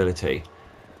magical ability.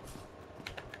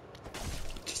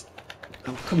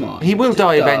 Oh, come on. He will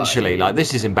die eventually. Like,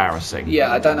 this is embarrassing.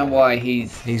 Yeah, I don't know why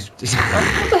he's just...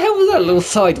 what the hell was that little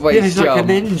sideways yeah, he's jump? like a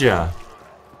ninja.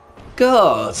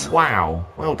 God. Wow.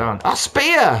 Well done. A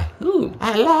spear! Ooh.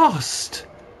 At last!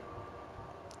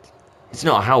 It's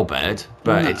not a halberd,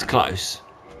 but No. it's close.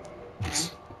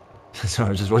 So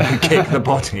I just want to kick the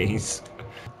bodies.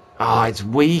 Ah, it's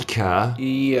weaker.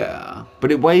 Yeah.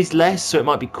 But it weighs less, so it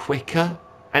might be quicker.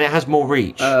 And it has more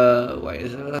reach. Wait,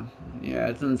 is it? Yeah,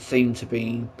 it doesn't seem to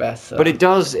be better. But it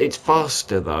does, it's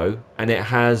faster though, and it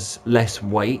has less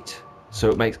weight,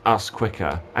 so it makes us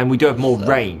quicker. And we do have more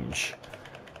range.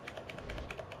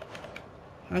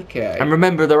 Okay. And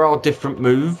remember, there are different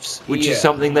moves, which is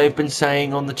something they've been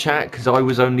saying on the chat, because I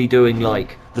was only doing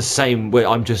like the same way.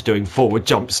 I'm just doing forward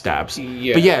jump stabs.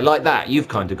 Yeah. But yeah, like that, you've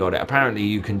kind of got it. Apparently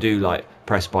you can do like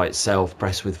press by itself,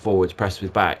 press with forwards, press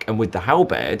with back. And with the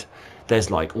halberd, there's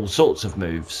like all sorts of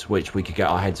moves which we could get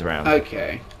our heads around.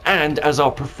 Okay. And as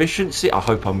our proficiency, I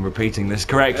hope I'm repeating this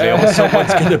correctly, or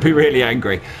someone's going to be really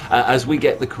angry. As we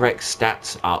get the correct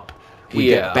stats up, we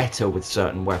get better with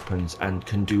certain weapons and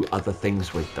can do other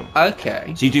things with them.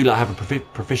 Okay. So you do like have a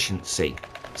proficiency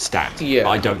stat. Yeah.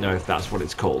 I don't know if that's what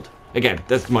it's called. Again,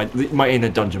 that's my inner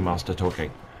dungeon master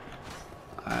talking.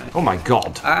 Oh my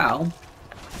god. Ow.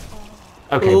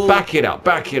 Okay, Ooh. back it up,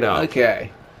 back it up.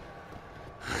 Okay.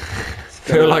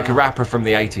 Feel like a rapper from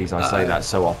the 80s. I say that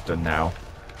so often now.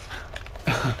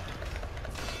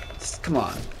 Come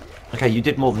on. Okay, you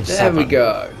did more than There 7. we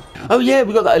go. Oh yeah,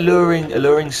 we got that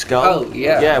alluring skull. Oh,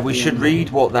 yeah. Yeah, we should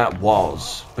read what that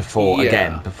was before. Yeah.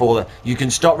 Again, before you can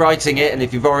stop writing it, and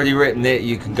if you've already written it,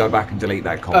 you can go back and delete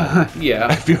that comment.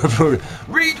 Yeah. If you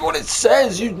read what it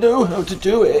says, you know how to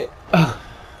do it.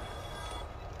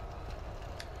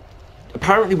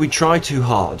 Apparently, we try too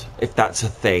hard. If that's a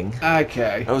thing.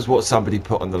 Okay. That was what somebody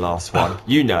put on the last one.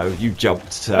 You know, you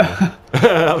jumped.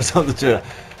 That was on the Twitter.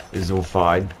 It was all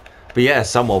fine. But yeah,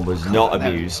 someone was not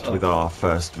amused with our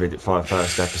first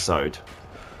episode.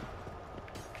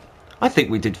 I think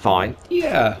we did fine.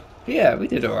 Yeah. Yeah, we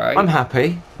did alright. I'm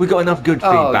happy. We got enough good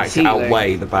feedback to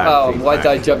outweigh the bad feedback. Why did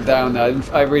I jump down there?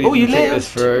 I really didn't think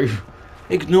this through.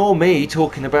 Ignore me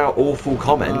talking about awful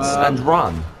comments and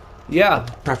run. Yeah.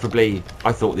 Preferably,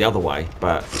 I thought the other way,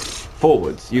 but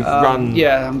forwards. You've run.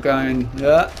 Yeah, I'm going.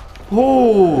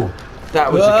 Oh,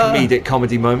 that was a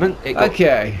comedy moment.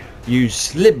 Okay. You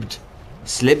slipped.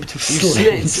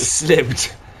 You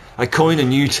slipped. I coin a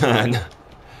new term.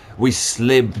 We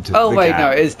slipped. Oh wait, gap.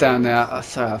 no, it is down there. Oh,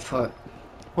 sorry, I thought.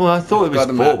 Well, I thought it was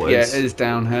forwards. Yeah, it is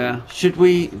down here. Should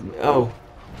we? Oh.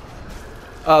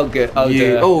 Oh, good. Oh, you.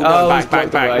 dear. Oh, no, it's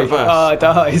back, away. reverse. Oh, it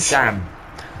dies. Damn.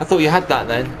 I thought you had that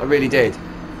then. I really did.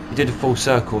 You did a full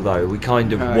circle though. We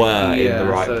kind of were in the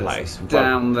right place.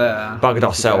 Down there. Buggered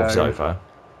ourselves over.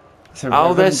 So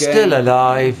oh, they're still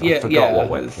alive. I forgot what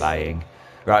we're it's... playing.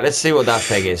 Right, let's see what that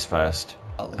thing is first.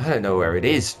 I don't know where it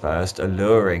is first.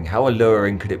 Alluring. How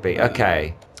alluring could it be?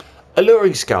 Okay.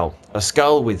 Alluring skull. A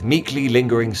skull with meekly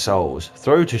lingering souls.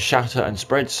 Throw to shatter and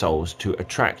spread souls to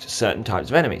attract certain types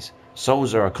of enemies.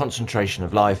 Souls are a concentration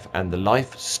of life, and the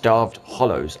life-starved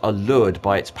hollows are lured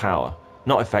by its power.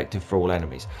 Not effective for all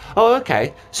enemies. Oh,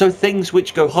 okay. So things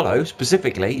which go hollow,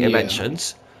 specifically, it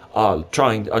mentions, are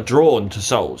drawn to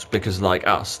souls, because like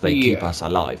us, they keep us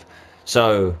alive.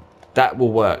 So that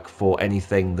will work for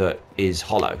anything that is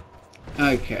hollow.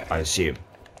 Okay. I assume,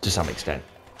 to some extent.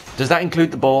 Does that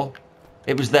include the boar?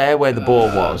 It was there where the boar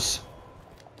was.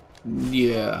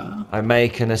 Yeah. I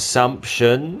make an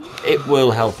assumption it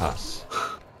will help us.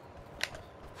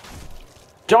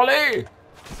 Jolly!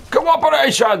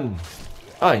 Cooperation!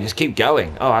 Oh, you just keep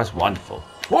going. Oh, that's wonderful.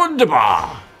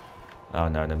 Wunderbar! Oh,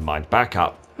 no, never mind. Back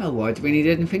up. Oh, why do we need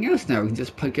anything else now? We can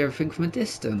just poke everything from a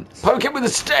distance. Poke it with a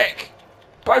stick!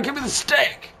 Poke it with a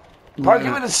stick! Poke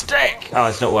it with a stick! Oh,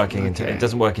 it's not working. It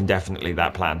doesn't work indefinitely,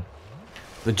 that plan.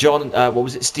 The what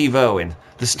was it? Steve Irwin.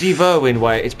 The Steve Irwin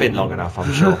way, it's been long enough,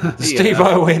 I'm sure. The Steve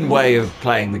Irwin way of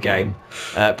playing the game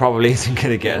probably isn't going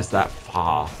to get us that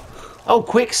far. Oh,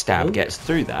 quick stab gets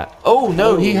through that. Oh,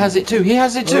 no, he has it too. He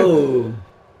has it too.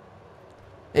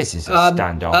 This is a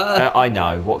standoff. I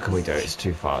know. What can we do? It's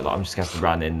too far. Like, I'm just going to have to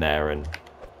run in there and...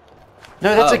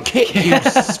 No, that's a kick, you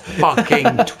fucking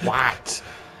twat.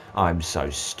 I'm so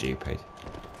stupid.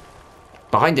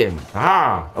 Behind him.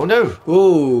 Ah. Oh, no.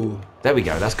 Ooh. There we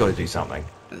go. That's got to do something.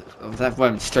 That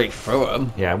went straight through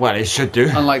him. Yeah, well, it should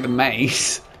do. Unlike the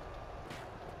mace.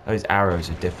 Those arrows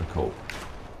are difficult.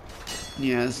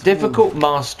 Yeah, it's difficult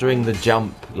mastering the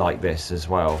jump like this as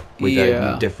well with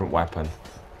a different weapon.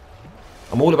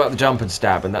 I'm all about the jump and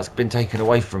stab, and that's been taken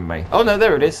away from me. Oh no,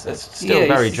 there it is. It's still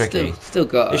very tricky. Still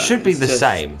got it. Should be the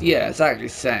same. Yeah, exactly the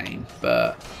same,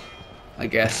 but I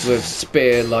guess with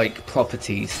spear-like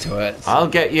properties to it. So. I'll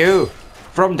get you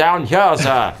from down here,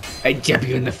 sir. I jab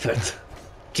you in the foot.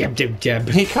 Jab, jab, jab.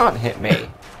 He can't hit me.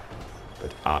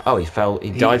 But, oh, he fell.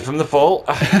 He died from the fall.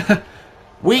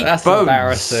 Weak That's bones.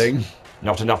 Embarrassing.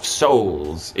 Not enough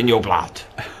souls in your blood.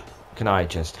 Can I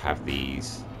just have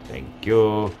these? Thank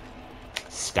you.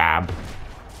 Stab.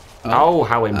 Oh,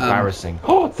 how embarrassing.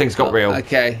 Things got real.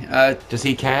 Okay. Does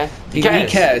he care? He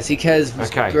cares. He cares.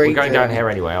 Okay, we're going down here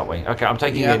anyway, aren't we? Okay, I'm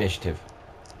taking the initiative.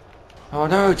 Oh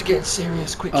no, it's getting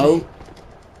serious quickly.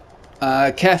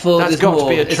 Careful. That's got to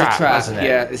be a trap, it's a trap, hasn't it?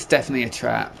 Yeah, it's definitely a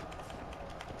trap.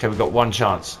 Okay, we've got one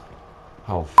chance.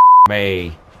 Oh,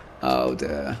 me. Oh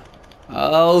dear.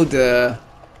 Oh dear.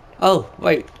 Oh,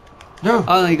 wait. No.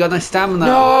 Oh, no, you got no stamina.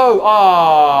 No!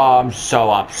 Oh, I'm so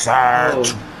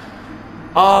upset.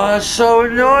 Oh, that's so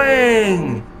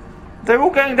annoying. They're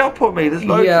all ganged up on me. There's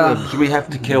loads of them. So we have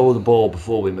to kill the ball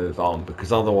before we move on,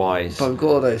 because otherwise... But I've got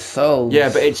all those souls. Yeah,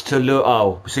 but it's to lure...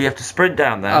 Oh, so you have to sprint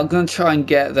down there. I'm going to try and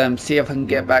get them, see if I can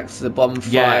get back to the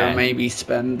bonfire and maybe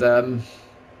spend...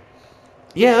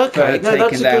 Yeah, okay. No,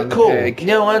 that's a good call. Pig.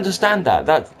 No, I understand that.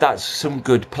 That's some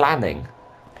good planning.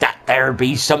 That there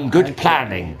be some good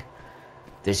planning.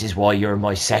 This is why you're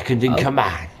my second in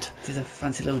command. Did a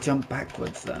fancy little jump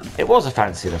backwards then? It was a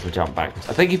fancy little jump backwards.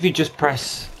 I think if you just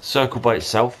press circle by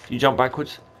itself, you jump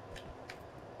backwards.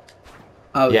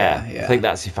 Oh yeah. I think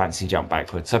that's your fancy jump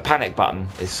backwards. So panic button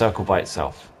is circle by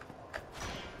itself.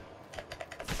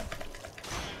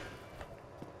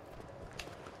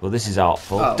 Well, this is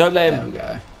artful. Don't let him... There we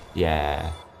go.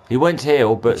 Yeah. He went to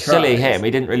heal, but silly him, he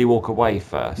didn't really walk away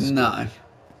first. No.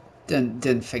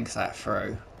 Didn't think that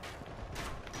through.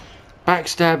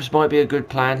 Backstabs might be a good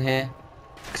plan here,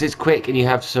 because it's quick and you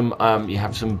have some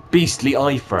beastly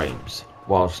iframes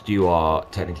whilst you are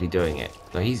technically doing it.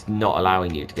 So he's not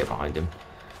allowing you to get behind him.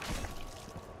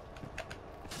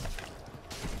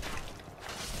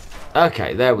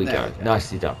 Okay, there we go.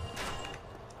 Nicely done.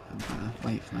 I'm gonna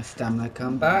wait for my stamina to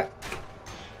come back.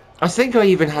 I think I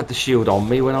even had the shield on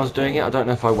me when I was doing it. I don't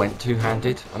know if I went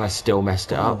two-handed and I still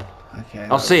messed it up. Okay.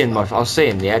 I'll see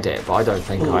in the edit, but I don't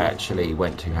think I actually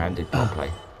went two-handed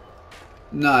properly.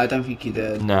 No, I don't think you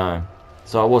did. No.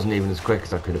 So I wasn't even as quick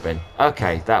as I could have been.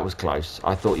 Okay, that was close.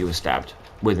 I thought you were stabbed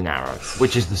with an arrow,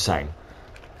 which is the same.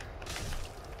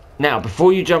 Now,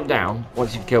 before you jump down,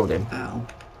 once you've killed him... Ow.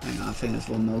 Hang on, I think there's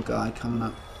one more guy coming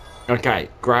up. Okay,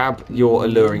 grab your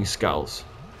alluring skulls.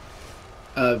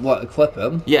 What, equip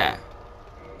them? Yeah.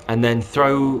 And then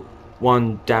throw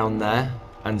one down there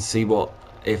and see what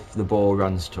if the ball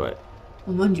runs to it.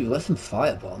 Well, mind you, there's some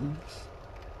fire bombs.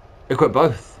 Equip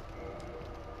both.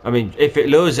 I mean, if it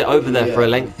lures it over there for a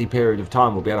lengthy period of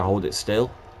time, we'll be able to hold it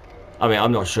still. I mean,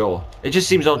 I'm not sure. It just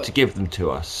seems odd to give them to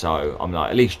us, so I'm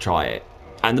like, at least try it.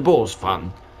 And the ball's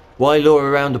fun. Why lure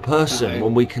around a person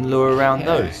when we can lure around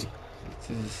those?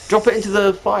 Drop it into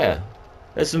the fire.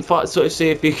 There's some fire, sort of see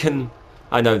if you can...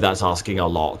 I know that's asking a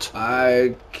lot.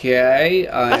 Okay,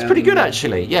 that's pretty good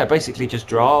actually. Yeah, basically just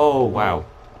draw. Oh wow,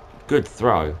 good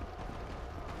throw.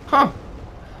 Huh?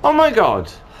 Oh my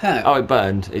god. Oh, it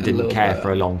burned. It didn't care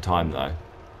for a long time though.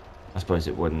 I suppose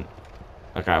it wouldn't.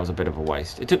 Okay, it was a bit of a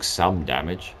waste. It took some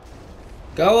damage.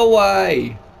 Go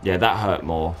away. Yeah, that hurt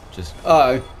more. Just.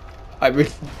 Oh,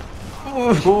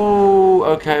 Oh,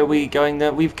 okay, we going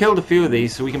there. We've killed a few of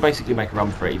these, so we can basically make a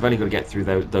run for it. You've only got to get through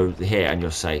those here, and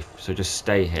you're safe. So just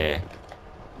stay here.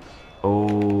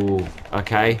 Oh,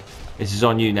 okay. This is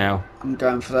on you now. I'm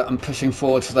going for that. I'm pushing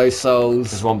forward for those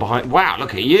souls. There's one behind. Wow,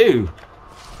 look at you,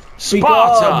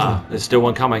 Sparta! There's still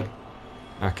one coming.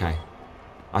 Okay.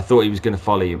 I thought he was going to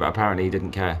follow you, but apparently he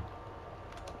didn't care.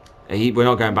 We're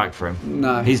not going back for him.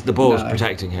 No. The ball's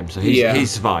protecting him, so he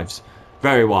survives.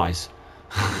 Very wise.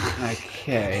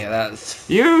 Okay, that's...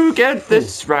 You get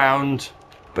this round.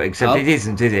 But except it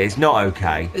isn't, is it? It's not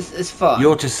okay. It's fun.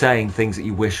 You're just saying things that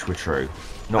you wish were true,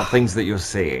 not things that you're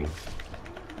seeing.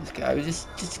 Let's go.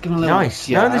 Just give him a little nice.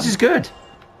 jab. No, this is good.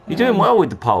 You're doing well with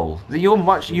the pole.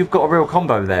 You've got a real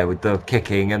combo there with the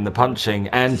kicking and the punching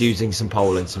and using some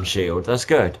pole and some shield. That's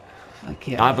good.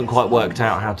 Okay, I haven't quite worked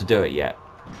out how to do it yet.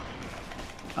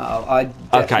 Oh, I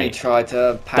definitely tried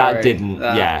to parry that. Didn't,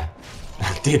 yeah.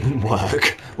 That didn't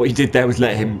work. What you did there was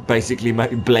let him basically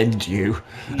blend you.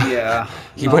 Yeah.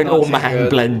 He went all man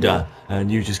blender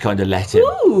and you just kind of let him.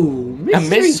 Ooh,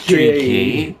 mystery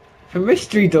key. For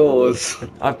mystery doors.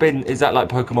 Is that like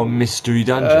Pokemon Mystery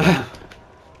Dungeon?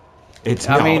 It's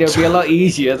not. I mean, it'll be a lot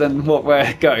easier than what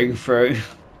we're going through.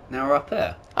 Now we're up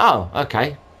here. Oh,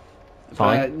 okay.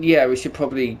 fine. Yeah, we should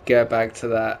probably go back to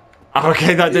that.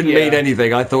 Okay, that didn't mean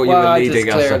anything. I thought you were leading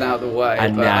us. Just clearing out the way.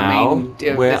 And but, now I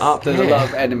mean, we're up There's here. a lot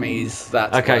of enemies.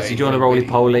 That's okay. So do you want to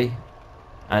roly-poly,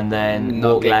 and then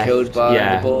not walk get left? killed by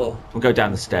the ball. We'll go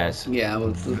down the stairs. Yeah,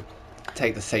 we'll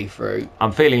take the safe route.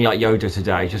 I'm feeling like Yoda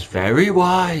today, just very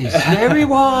wise, very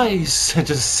wise.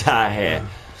 Just sat here.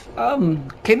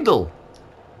 Kindle.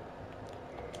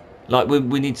 Like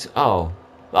we need to,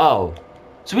 oh.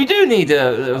 So we do need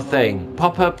a thing.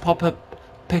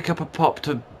 Pick up a pop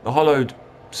to a hollowed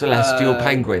celestial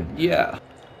penguin. Yeah.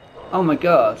 Oh my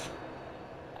god.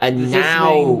 And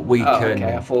now we can.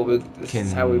 Okay, I thought this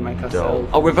is how we make ourselves.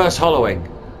 Oh, reverse hollowing.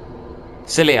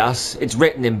 Silly us. It's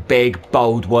written in big,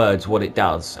 bold words what it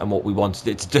does and what we wanted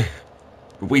it to do.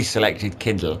 We selected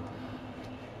Kindle.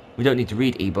 We don't need to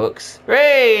read ebooks.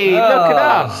 Hey, look at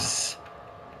us.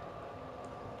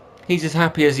 He's as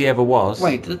happy as he ever was.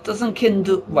 Wait, doesn't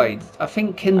Kindle... Wait, I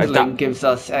think Kindling gives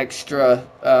us extra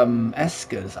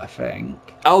Eskers, I think.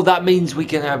 Oh, that means we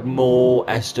can have more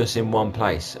Estus in one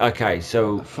place. Okay,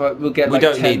 so we'll get we like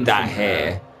don't 10 need that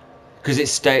here. Because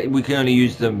we can only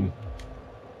use them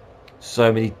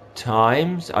so many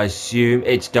times. I assume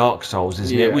it's Dark Souls,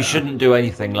 isn't it? We shouldn't do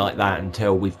anything like that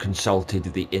until we've consulted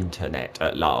the internet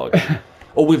at large.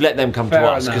 Or we've let them come to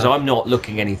us, because I'm not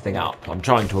looking anything up. I'm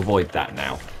trying to avoid that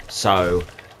now. So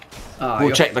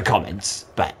we'll check the comments,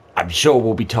 but I'm sure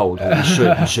we'll be told what we should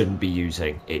and shouldn't be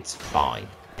using. It's fine.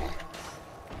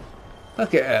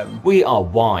 Look at him. We are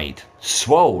wide.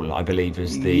 Swole, I believe,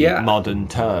 is the modern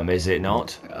term, is it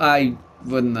not? I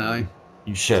wouldn't know.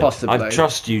 You should. Possibly. I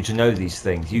trust you to know these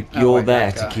things. You're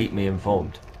there to keep me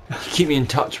informed. Keep me in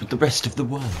touch with the rest of the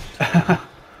world.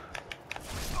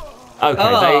 Okay,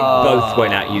 they both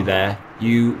went at you there.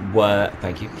 You were,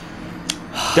 thank you,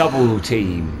 double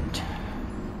teamed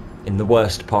in the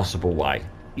worst possible way.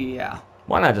 Yeah.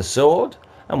 One had a sword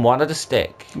and one had a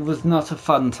stick. It was not a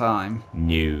fun time.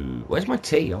 No. Where's my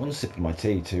tea? I want to sip of my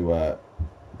tea to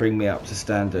bring me up to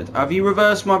standard. Have you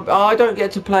reversed my... Oh, I don't get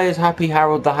to play as Happy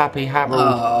Harold the Happy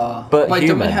Harold, but wait,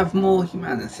 human. don't we have more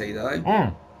humanity,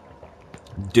 though?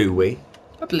 Do we?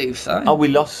 I believe so. Oh, we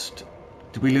lost...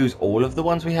 Did we lose all of the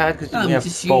ones we had? Because we have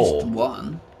just 4. Used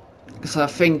one. Because I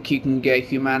think you can get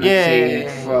humanity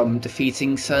from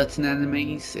defeating certain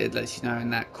enemies. It lets you know in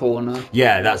that corner.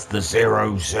 Yeah, that's the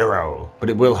 0-0. But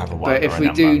it will have a 1. But if we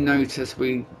do notice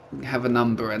we have a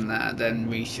number in there, then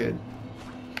we should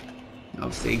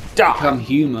obviously become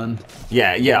human.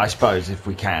 Yeah, I suppose if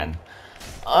we can.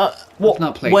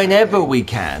 Whenever we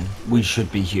can, we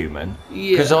should be human.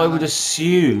 Because I would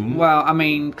assume. Well, I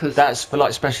mean, because that's for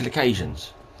like special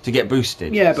occasions to get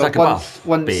boosted. Yeah, it's but like a buff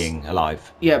being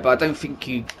alive. Yeah, but I don't think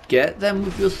you get them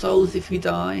with your souls if you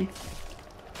die.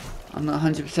 I'm not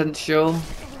 100% sure,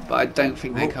 but I don't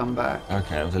think they come back.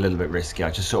 Okay, it was a little bit risky.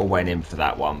 I just sort of went in for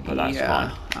that one, but that's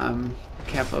fine.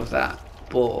 Careful of that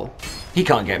ball. He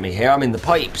can't get me here. I'm in the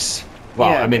pipes.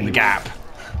 Well, I'm in the gap.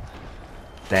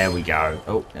 There we go.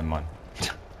 Oh, never mind.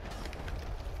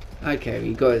 Okay,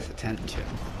 we got his attention.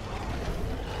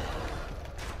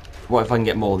 What if I can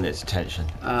get more than its attention?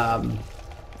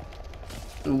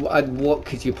 What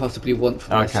could you possibly want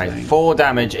from this thing? 4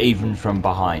 damage even from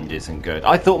behind isn't good.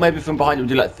 I thought maybe from behind it would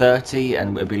do like 30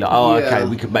 and it would be like, oh, okay,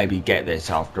 we could maybe get this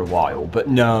after a while. But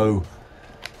no.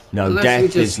 No,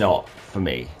 death is not for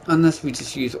me. Unless we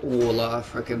just use all our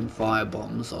freaking fire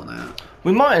bombs on it.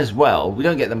 We might as well. We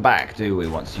don't get them back, do we?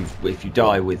 If you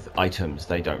die with items,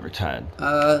 they don't return.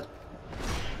 I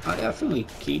think we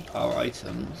keep our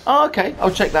items. Oh, okay.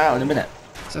 I'll check that out in a minute.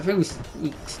 So I think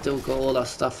we still got all our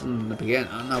stuff from the beginning.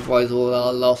 Otherwise, all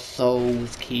our lost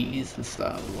souls, keys, and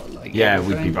stuff. We'd be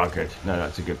buggered. No,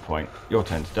 that's a good point. Your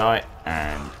turn to die.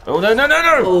 And oh no!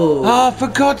 Oh, for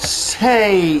God's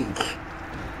sake!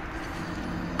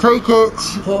 Take it.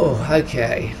 Oh,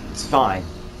 okay. It's fine.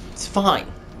 It's fine.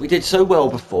 We did so well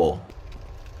before.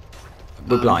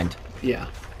 We're blind. Yeah.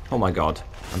 Oh my God,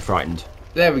 I'm frightened.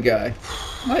 There we go.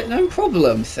 Right, no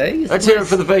problem, see? Let's hear it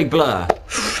for the vague blur.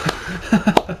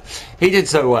 He did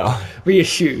so well. We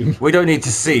assume. We don't need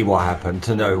to see what happened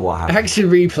to know what happened. Action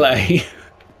replay.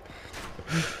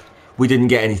 We didn't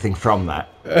get anything from that.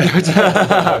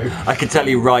 I can tell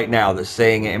you right now that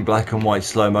seeing it in black and white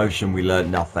slow motion, we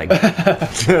learned nothing.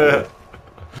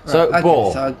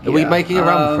 Boar, are we making a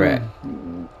run for it?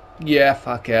 Yeah,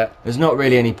 fuck it. There's not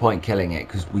really any point killing it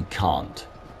because we can't.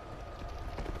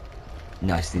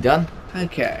 Nicely done.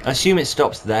 Okay. I assume it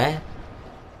stops there.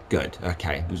 Good.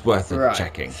 Okay, it was worth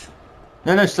checking.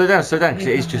 No, slow down, because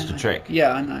it is just a trick.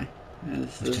 Yeah, I know.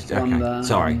 Okay.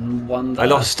 Sorry. I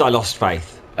lost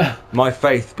faith. My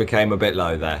faith became a bit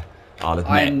low there. I'll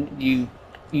admit. You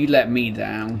You let me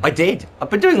down. I did. I've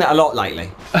been doing that a lot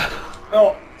lately.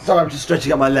 Oh, sorry, I'm just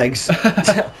stretching out my legs.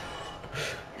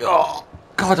 Oh,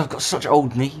 God, I've got such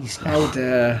old knees now. Oh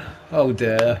dear. Oh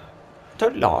dear.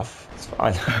 Don't laugh. It's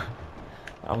fine.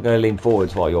 I'm going to lean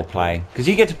forwards while you're playing. Because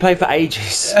you get to play for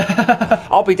ages.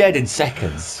 I'll be dead in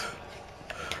seconds.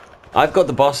 I've got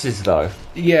the bosses, though.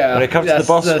 Yeah. When it comes to the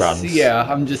boss runs. Yeah,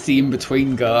 I'm just the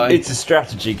in-between guy. It's a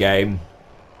strategy game.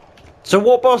 So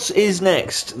what boss is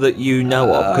next that you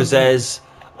know of? Because there's...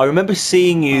 I remember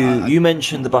seeing you... you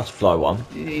mentioned the butterfly one.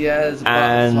 Yeah, there's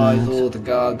butterflies or the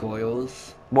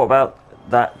gargoyles. What about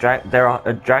that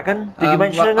a dragon? Did you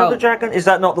mention another dragon? Is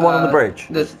that not the one on the bridge?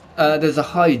 There's a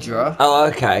hydra. Oh,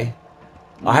 okay.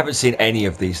 I haven't seen any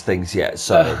of these things yet,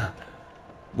 so...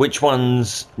 Which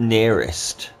one's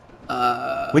nearest?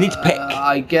 We need to pick.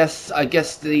 I guess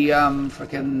the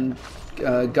freaking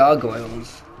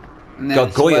gargoyles.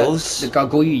 Gargoyles? The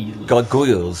gargoyles.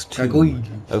 Gargoyles, too. Gargoyles.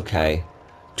 Okay.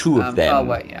 Two of them. Oh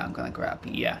wait, yeah, I'm gonna grab.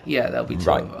 Yeah, there'll be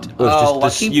two of them. Well, I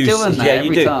keep doing that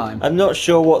every time. I'm not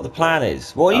sure what the plan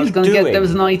is. What are you doing? There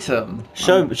was an item.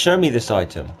 Show me this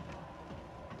item.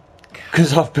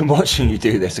 Because I've been watching you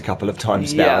do this a couple of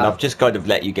times now, and I've just kind of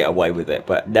let you get away with it.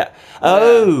 But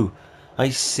oh, I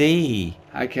see.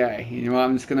 Okay, you know what,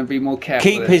 I'm just going to be more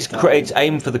careful. Keep his it's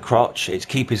aim for the crotch. It's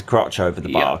keep his crotch over the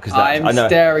bar because I'm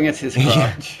staring at his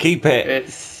crotch. Keep it.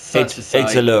 It's such a sight.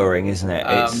 It's alluring, isn't it?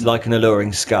 It's like an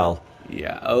alluring skull.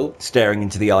 Yeah. Oh. Staring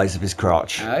into the eyes of his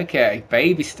crotch. Okay,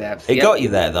 baby steps. It got you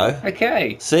there though.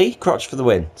 Okay. See, crotch for the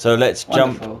win. So let's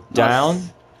jump down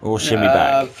or shimmy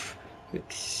back.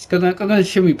 Gonna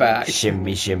shimmy back.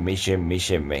 Shimmy, shimmy, shimmy,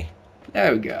 shimmy.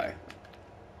 There we go.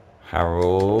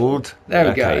 Harold. There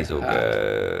we go. Okay, it's all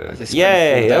good.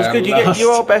 Yay, that was good. You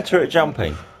are better at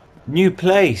jumping. New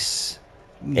place.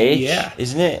 Yeah.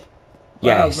 Isn't it?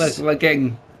 Well, Yes. we're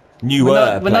getting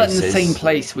Newer we're not in the same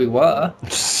place we were.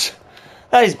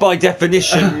 That is by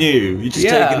definition new. You're just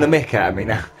taking the mick out of me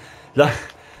now. Like,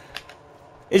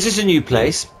 is this a new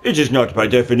place? It is not by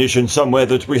definition somewhere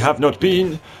that we have not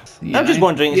been. I'm just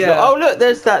wondering. Oh look,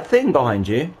 there's that thing behind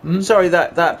you. Sorry,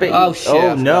 that bit. Oh shit!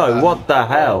 Oh no! What the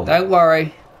hell? Don't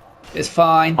worry, it's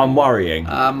fine. I'm worrying.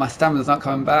 My stamina's not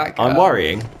coming back. I'm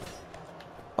worrying.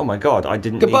 Oh my god! I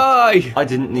didn't. Goodbye. I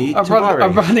didn't need to worry.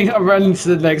 I'm running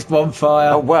to the next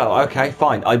bonfire. Oh well. Okay,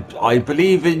 fine. I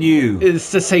believe in you.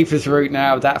 It's the safest route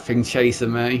now. That thing's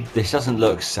chasing me. This doesn't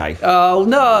look safe. Oh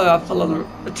no!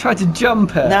 I tried to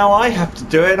jump it. Now I have to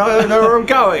do it. And I don't know where I'm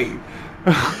going.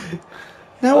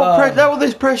 Now all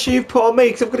this pressure you've put on me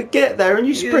because I've got to get there and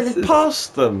you sprinted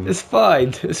past them. It's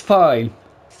fine. It's fine.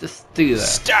 Just do that.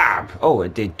 Stab! Oh,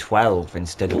 it did 12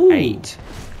 instead of 8.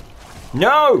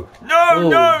 No! No,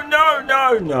 no, no,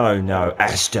 no, no, no.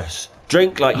 Estes.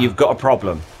 Drink like you've got a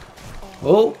problem.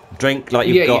 Oh. Drink like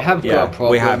you've got... you have got a problem.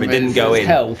 We have. It didn't go in.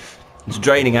 Health. It's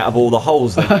draining out of all the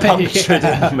holes that punctured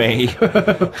in me.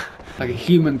 Like a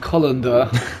human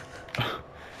colander.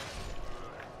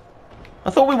 I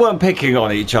thought we weren't picking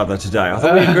on each other today. I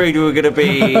thought we agreed we were going to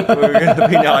be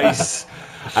nice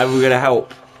and we were going to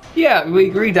help. Yeah, we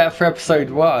agreed that for episode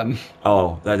 1.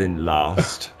 Oh, that didn't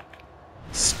last.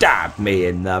 Stab me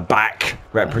in the back,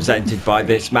 represented by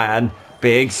this man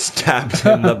being stabbed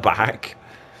in the back.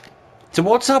 So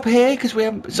what's up here? Because we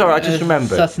haven't. Sorry, I just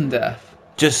remembered. Sudden death.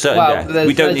 Just certain death.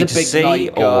 We don't need to see.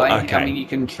 Or okay. I mean, you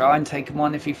can try and take him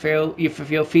on if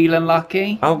you're feeling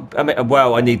lucky. Oh, I mean,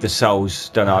 well, I need the souls,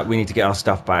 don't I? We need to get our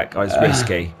stuff back. It's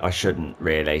risky. I shouldn't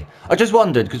really. I just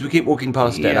wondered because we keep walking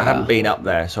past it. And I haven't been up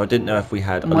there, so I didn't know if we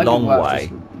had a long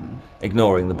way.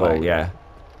 Ignoring the ball, yeah.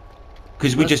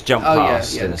 Because we just jumped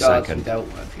past in a second. Dealt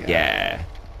with, yeah.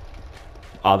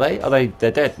 Are they?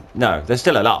 They're dead? No, they're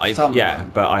still alive. Yeah,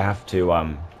 but I have to.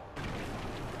 I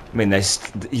mean,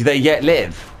 they yet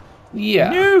live. Yeah.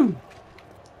 No.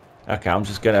 Okay, I'm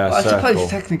just gonna. Well, I circle. suppose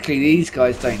technically these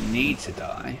guys don't need to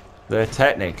die. They're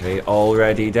technically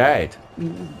already dead.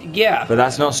 Yeah. But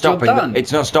that's not stopping.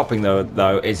 It's not stopping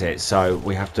though, is it? So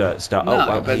we have to start.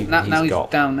 No, but now he's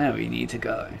down there. We need to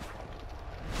go.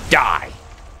 Die.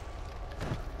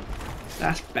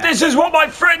 That's bad. This is what my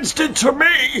friends did to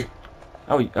me.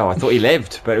 Oh, I thought he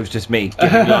lived, but it was just me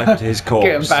giving life to his corpse.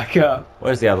 Get him back up.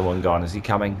 Where's the other one gone? Is he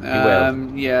coming? He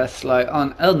will. Yes, like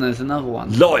on. Oh, there's another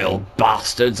one. Loyal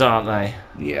bastards, aren't they?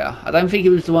 Yeah, I don't think he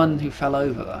was the one who fell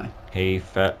over though. He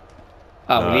fell.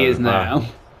 Oh, well, he is now.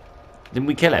 Didn't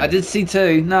we kill him? I did see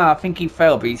 2. No, I think he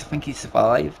fell, but I think he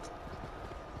survived.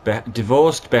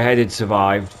 Divorced, beheaded,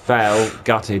 survived, fell,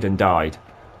 gutted, and died.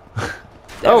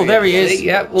 There he is.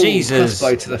 Yeah, Jesus,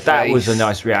 to the that face. was a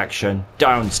nice reaction.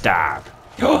 Don't stab.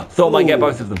 Thought I might get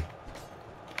both of them.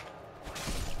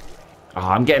 Oh,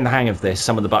 I'm getting the hang of this.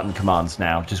 Some of the button commands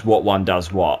now. Just what one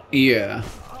does what. Yeah.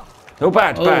 Oh,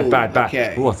 bad.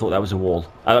 Okay. Oh, I thought that was a wall.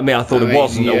 I mean, I thought it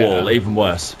wasn't a wall. Even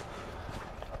worse.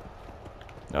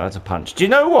 No, that's a punch. Do you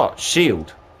know what?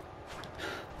 Shield.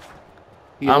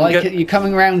 You like it? You're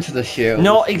coming round to the shield.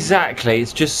 Not exactly.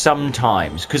 It's just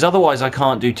sometimes, because otherwise I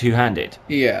can't do two-handed.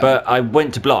 Yeah. But I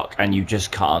went to block, and you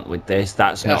just can't with this.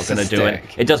 That's not going to do it.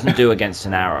 It doesn't do against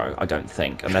an arrow, I don't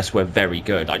think, unless we're very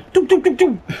good. Like, doo, doo, doo,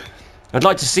 doo. I'd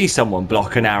like to see someone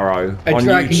block an arrow on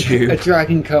YouTube. A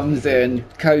dragon comes in,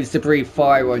 goes to breathe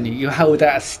fire on you. You hold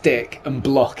out a stick and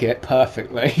block it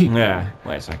perfectly. Yeah.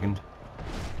 Wait a second.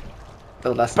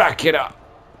 Oh, that's... Back it up.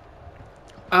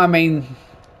 I mean...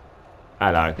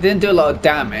 Hello. It didn't do a lot of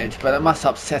damage, but it must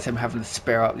upset him having to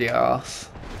spear up the arse.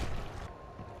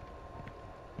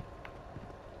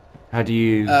 How do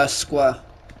you... Square.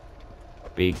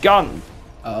 Be gone.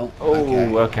 Oh,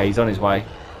 okay, he's on his way.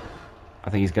 I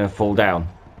think he's going to fall down.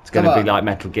 It's going to be like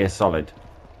Metal Gear Solid.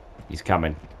 He's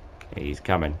coming. He's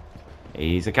coming.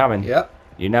 He's a-coming. Yep.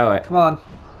 You know it. Come on.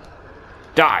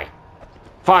 Die.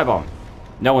 Firebomb.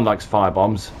 No one likes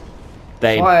firebombs.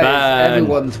 They Fire burn. is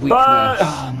everyone's weakness.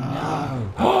 Oh,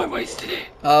 no. Oh, I wasted it.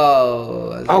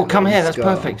 Oh, come here. That's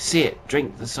perfect. See it.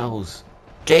 Drink the souls.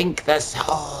 Drink the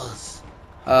souls.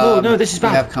 Oh, no, this is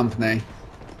bad. We have company.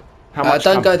 How much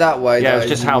don't go that way. Yeah, though, it was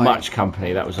just how much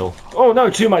company, that was all. Oh, no,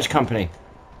 too much company.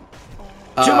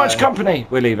 Too much company.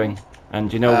 We're leaving.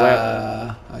 And you know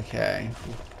where? Okay.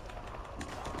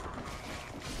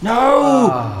 No!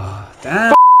 Oh,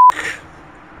 damn.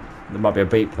 There might be a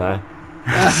beep there.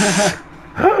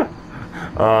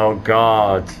 Oh,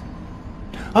 God.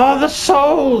 Oh, the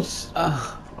souls!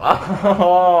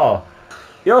 Oh.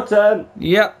 Your turn.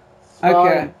 Yep. Okay.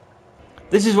 Fine.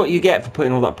 This is what you get for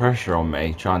putting all that pressure on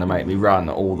me, trying to make me run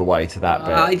all the way to that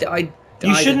bit.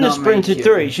 You shouldn't have sprinted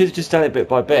through. You should have just done it bit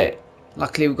by bit.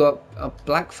 Luckily, we've got a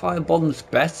black fire bomb's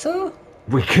better.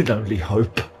 We can only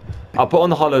hope. I'll put on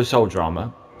the hollow soldier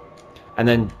armor, and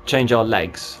then change our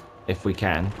legs if we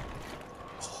can.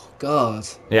 Oh, God.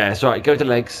 Yeah, it's right. Go to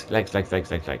legs, legs,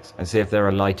 and see if there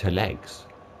are lighter legs.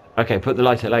 Okay, put the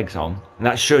lighter legs on, and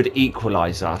that should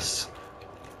equalize us.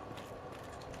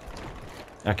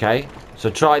 Okay, so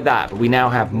try that. But we now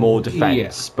have more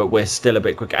defense, but we're still a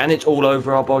bit quicker, and it's all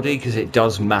over our body because it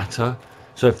does matter.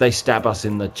 So if they stab us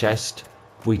in the chest,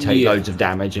 we take loads of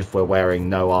damage if we're wearing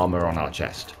no armor on our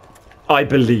chest. I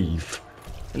believe.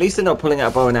 At least they're not pulling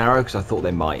out a bow and arrow, because I thought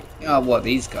they might. Oh, what,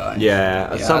 these guys?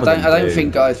 Yeah, some of them I don't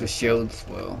think guys with shields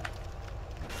will.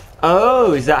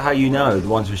 Oh, is that how you know the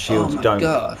ones with shields don't?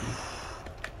 God.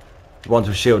 The ones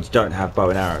with shields don't have bow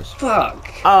and arrows. Fuck.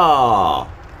 Ah.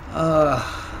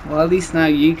 Well, at least now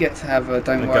you get to have a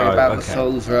don't worry about the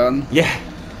souls run. Yeah.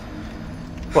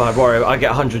 Well, I worry. I get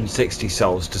 160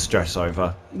 souls to stress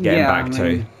over getting back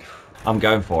to. I'm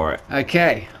going for it.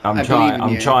 Okay. I'm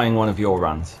trying one of your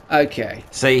runs. Okay.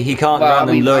 See, he can't run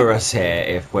and lure us here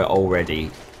if we're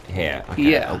already here. Okay.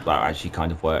 Yeah. Oh, that actually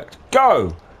kind of worked.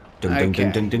 Go! Ding, ding,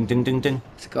 ding, ding, ding, ding, ding, ding.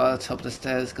 To go at the top of the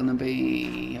stairs is going to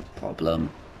be a problem.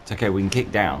 It's okay, we can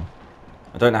kick down.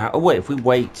 I don't know how... Oh, wait, if we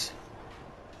wait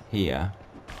here...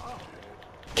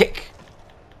 Kick!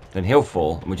 Then he'll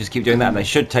fall, and we just keep doing that, and they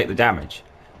should take the damage.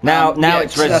 Now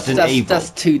it's Resident Evil. That's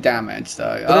 2 damage,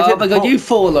 though. Oh my God, you've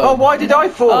fallen. Oh, why did I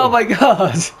fall? Oh my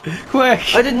God.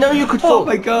 Quick. I didn't know you could fall. Oh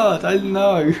my God, I didn't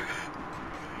know.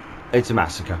 It's a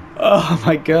massacre. Oh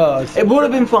my God. It would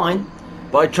have been fine,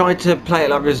 but I tried to play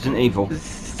it like Resident Evil.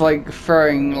 It's like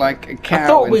throwing like a cow. I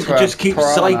thought we could just keep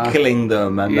piranha. cycling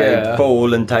them, and they'd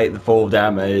fall and take the fall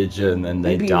damage, and then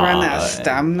they'd die. Maybe you ran out of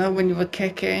stamina when you were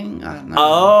kicking. I don't know.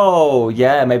 Oh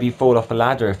yeah, maybe you fall off a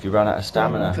ladder if you run out of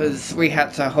stamina. Because we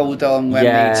had to hold on when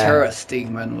the turret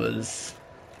demon was.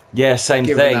 Yeah, same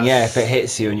thing. Yeah, if it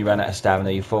hits you and you run out of stamina,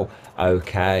 you fall.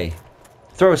 Okay,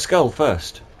 throw a skull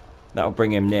first. That'll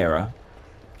bring him nearer.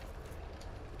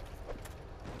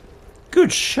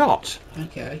 Good shot.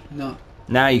 Okay, no.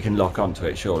 Now you can lock onto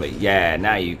it, surely. Yeah,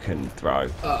 now you can throw.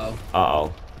 Uh-oh.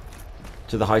 Uh-oh.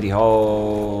 To the hidey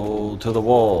hole. To the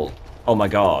wall. Oh my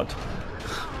God.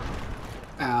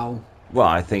 Ow. Well,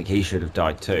 I think he should have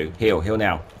died too. Heal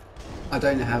now. I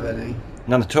don't have any.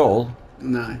 None at all?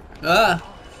 No. Ah!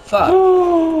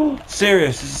 Fuck.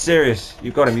 Serious, this is serious.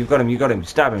 You've got him.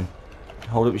 Stab him.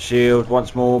 Hold up your shield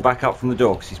once more. Back up from the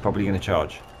door, because he's probably going to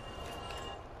charge.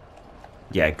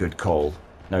 Yeah, good call.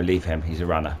 No, leave him. He's a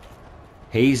runner.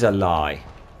 He's a lie.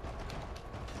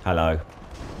 Hello.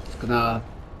 Just gonna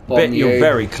bomb You're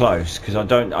very close, because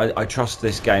I trust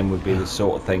this game would be the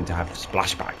sort of thing to have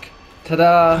splashback.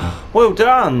 Ta-da! Well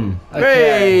done! Okay.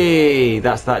 Hey!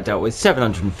 That's that dealt with.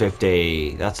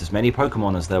 750. That's as many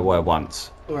Pokemon as there were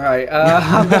once. Right,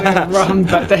 I'm gonna run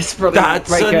but desperately.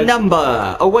 That's a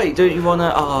number! Oh wait, don't you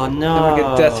wanna... Oh no! Make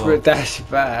a desperate dash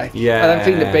back. Yeah.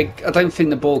 I don't think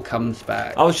the ball comes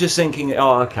back. I was just thinking...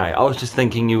 Oh, okay. I was just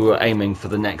thinking you were aiming for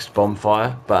the next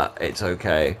bonfire, but it's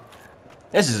okay.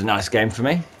 This is a nice game for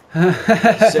me.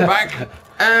 Sit back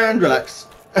and relax.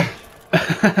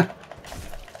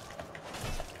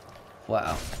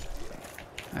 Wow.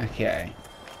 Okay.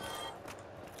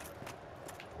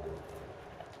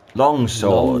 Long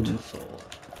sword.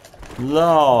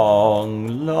 Long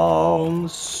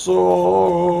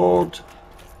sword.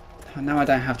 Now I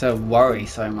don't have to worry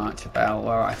so much about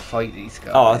where I fight these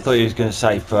guys. Oh, I thought you was going to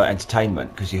say for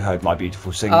entertainment because you heard my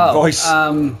beautiful singing voice.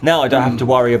 Now I don't have to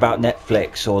worry about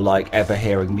Netflix or like ever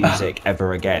hearing music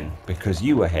ever again because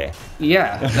you were here.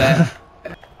 Yeah.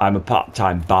 I'm a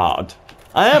part-time bard.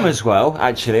 I am as well,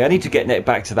 actually. I need to get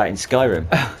back to that in Skyrim.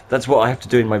 That's what I have to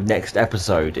do in my next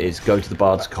episode, is go to the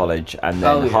Bard's College and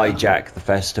then hijack the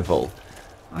festival.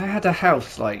 I had a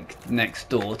house, like, next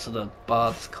door to the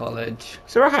Bard's College.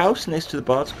 Is there a house next to the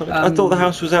Bard's College? I thought the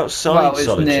house was outside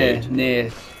Solitude. Near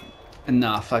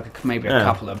enough, like maybe a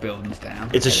couple of buildings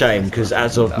down. It's a shame, because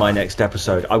as of my next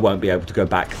episode, I won't be able to go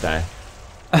back there.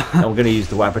 I'm going to use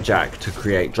the Wabberjack to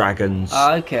create dragons.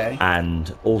 Okay.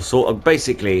 And all sort of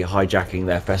basically hijacking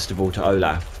their festival to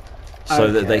Olaf, so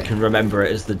that they can remember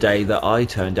it as the day that I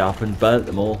turned up and burnt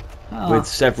them all with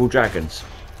several dragons.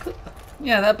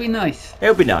 Yeah, that'd be nice.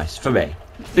 It'll be nice for me.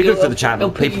 Be good for the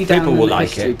channel. People will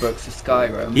like it. Books of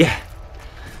Skyrim. Yeah.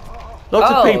 Lots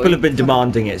of people have been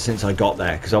demanding it since I got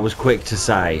there, because I was quick to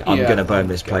say I'm going to burn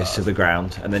this place to the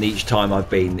ground, and then each time I've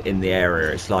been in the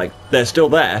area it's like they're still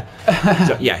there.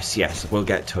 So, yes, we'll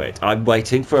get to it. I'm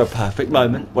waiting for a perfect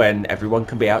moment when everyone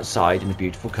can be outside in a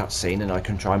beautiful cutscene and I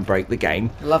can try and break the game.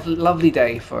 Lovely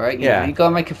day for it. Yeah. You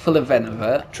gotta make a full event of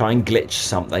it. Try and glitch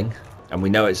something, and we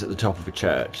know it's at the top of a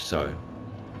church, so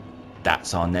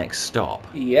that's our next stop.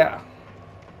 Yeah.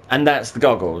 And that's the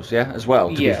goggles, yeah, as well,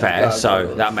 to be fair, so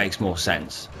goggles. that makes more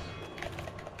sense.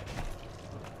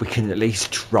 We can at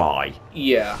least try.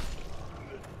 Yeah.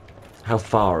 How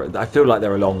far? I feel like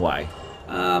they're a long way.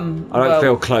 I don't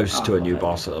feel close to a new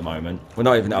boss at the moment. We're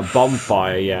not even at a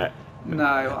bonfire yet.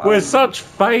 No. We're such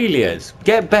failures.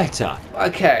 Get better.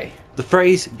 Okay. The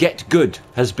phrase "get good"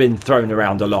 has been thrown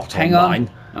around a lot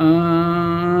online.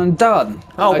 Done.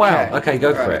 Oh, wow. Okay,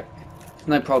 go for it.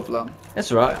 No problem. That's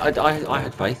all right. I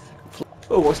had faith.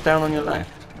 Oh, what's down on your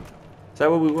left? Is that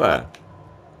where we were?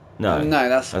 No. No,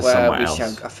 that's where somewhere we else.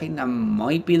 shall. I think that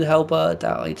might be the Hellbird,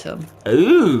 that item.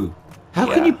 Ooh. How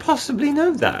can you possibly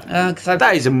know that?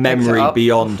 That is a memory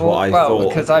beyond what I thought.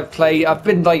 Because I've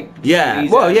been like... Yeah,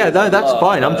 well, yeah, no, that's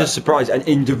fine. I'm just surprised an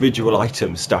individual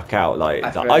item stuck out.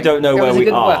 Like, I don't know where we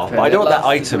are, but I know what that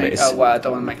item is. Oh, well, I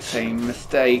don't want to make the same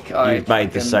mistake. You've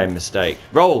made the same mistake.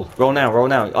 Roll now.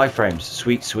 Iframes,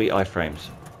 sweet iframes.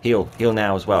 Heal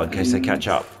now as well in case they catch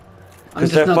up. I'm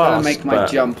just not going to make my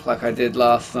jump like I did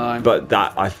last time. But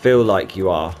that, I feel like you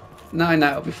are. No,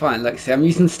 it'll be fine. Look, see, I'm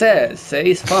using stairs. See,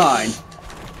 it's fine.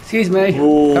 Excuse me,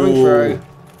 Ooh. coming through.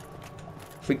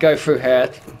 If we go through here,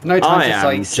 no time to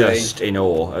sightsee. I am just in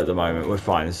awe at the moment. We're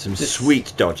fine. There's some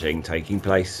sweet dodging taking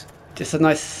place. Just a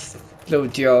nice little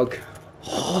jog.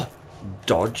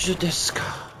 Dodge a disc.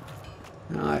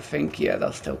 I think,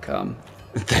 they'll still come.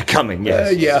 They're coming,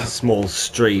 yes. Yeah. It's a small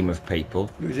stream of people.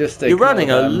 You're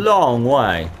running a long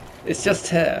way. It's just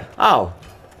here. Oh,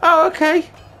 okay.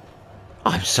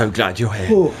 I'm so glad you're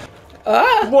here. Ooh.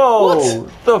 Whoa!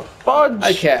 What? The fudge!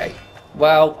 Okay.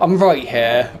 Well, I'm right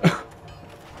here.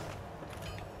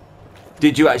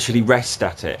 Did you actually rest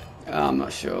at it? I'm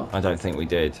not sure. I don't think we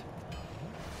did.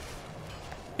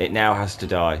 It now has to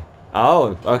die.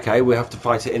 Oh, okay. We have to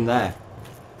fight it in there.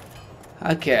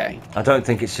 Okay. I don't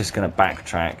think it's just going to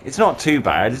backtrack. It's not too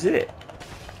bad, is it?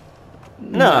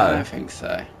 No. I don't think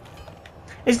so.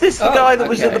 Is this the guy that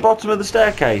was at the bottom of the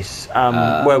staircase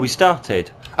where we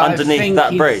started? Underneath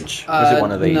that bridge? Was it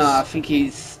one of these? No, I think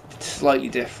he's slightly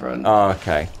different. Oh,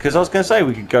 okay. Because I was going to say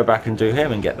we could go back and do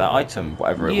him and get that item,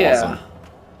 whatever it was.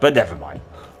 But never mind.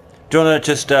 Do you want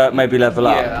to just maybe level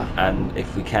up? And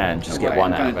if we can, just get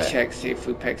one out of it. I'm going to check, see if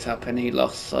we picked up any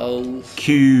lost souls.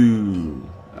 Q.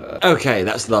 Okay,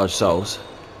 that's large souls.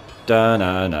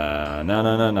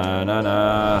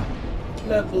 Da-na-na-na-na-na-na-na.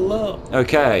 Level up.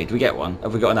 Okay, do we get one?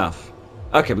 Have we got enough?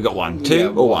 Okay, we got one.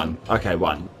 Two or one? Okay,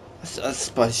 one. I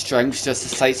suppose strength's just to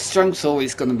say. Strength's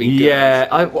always going to be good.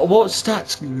 Yeah, what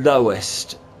stat's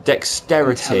lowest?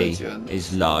 Dexterity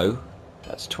is low.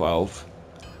 That's 12.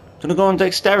 Do you want to go on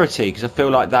dexterity? Because I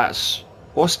feel like that's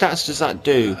What stats does that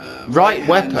do? Right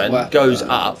weapon goes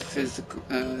up. Physical,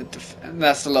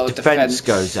 that's a lot of defense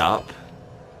goes up.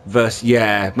 Versus,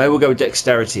 yeah, maybe we'll go with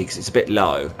dexterity because it's a bit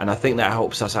low, and I think that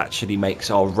helps us actually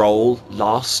makes our roll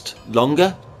last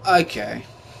longer. Okay.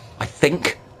 I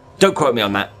think. Don't quote me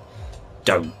on that.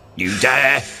 Don't you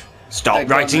dare! Stop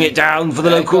writing it down for the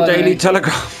local Daily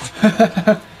Telegraph.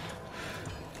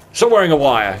 Stop wearing a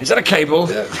wire. Is that a cable?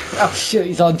 Oh shit,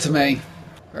 he's on to me.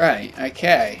 Right,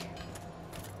 okay.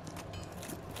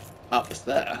 Up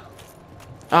there.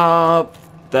 Up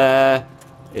there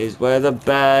is where the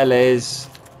bell is,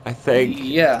 I think.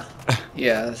 Yeah.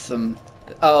 Yeah, there's some...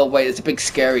 Oh wait, there's a big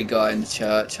scary guy in the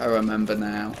church. I remember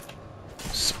now.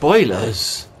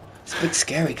 Spoilers? It's a big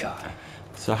scary guy.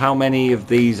 So how many of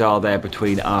these are there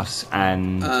between us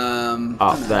and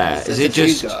up there? Is it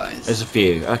just... There's a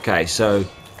few. Okay, so...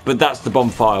 But that's the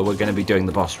bonfire we're going to be doing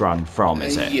the boss run from,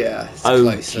 is it? Yeah, it's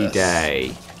Okie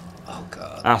day. Oh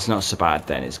god. That's not so bad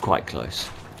then, it's quite close.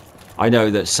 I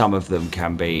know that some of them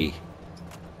can be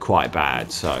quite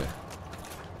bad, so...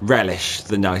 Relish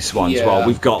the nice ones while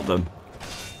we've got them.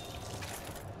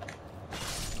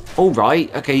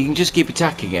 Alright, okay, you can just keep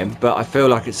attacking him, but I feel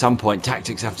like at some point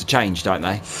tactics have to change, don't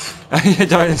they?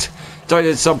 don't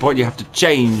at some point you have to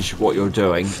change what you're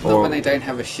doing. Not when they don't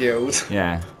have a shield.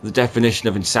 Yeah, the definition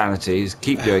of insanity is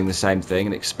keep doing the same thing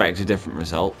and expect a different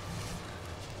result.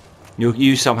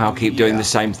 You somehow keep doing the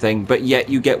same thing, but yet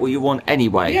you get what you want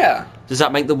anyway. Yeah. Does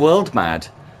that make the world mad?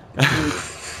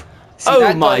 See,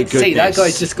 oh my goodness. See, that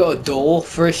guy's just got a door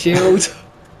for a shield.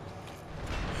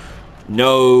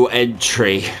 No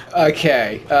entry.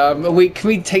 Okay. Can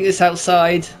we take this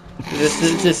outside?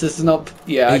 This is not.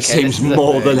 Yeah. Okay, he seems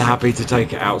more than happy to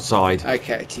take it outside.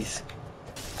 Okay, jeez.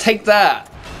 Take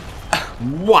that.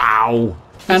 Wow.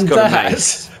 And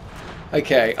that.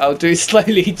 Okay, I'll do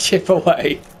slowly chip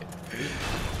away.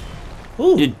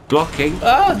 Ooh. You're blocking.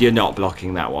 You're not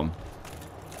blocking that one.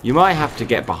 You might have to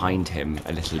get behind him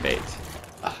a little bit.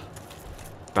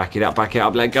 Back it up,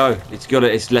 let go.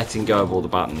 It's letting go of all the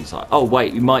buttons. Like, oh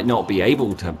wait, you might not be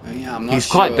able to. Yeah, I'm not He's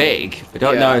quite big. I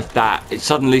don't know if it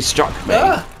suddenly struck me.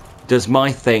 Does my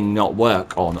thing not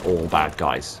work on all bad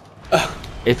guys?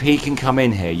 If he can come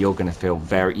in here, you're going to feel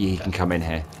he can come in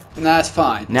here. No, that's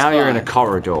fine. Now you're in a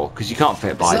corridor, because you can't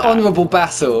fit by that. It's an honourable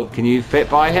battle. Can you fit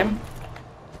by him?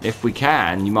 If we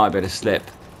can, you might be able to slip.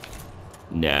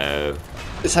 No.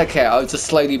 It's okay, I'll just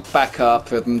slowly back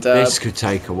up and... this could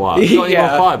take a while. You got any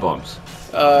more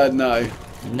firebombs?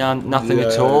 No. Nothing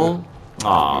at all?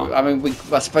 Aww. I mean,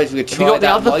 I suppose we could try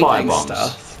that lightning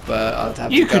stuff, but I'd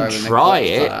have to go and try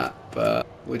it. That, but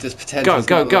we'll just pretend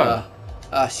Go.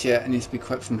 Ah shit, it needs to be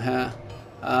quick from here.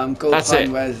 That's it,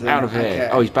 out of here. Okay.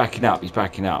 Oh, he's backing up. He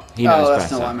knows better.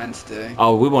 That's not what I meant to do.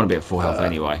 Oh, we want to be at full health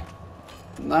anyway.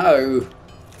 No.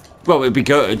 Well, it'd be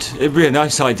good. It'd be a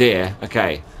nice idea.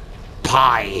 Okay.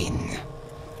 Pine.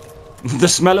 The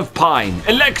smell of pine.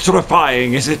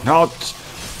 Electrifying, is it not?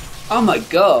 Oh my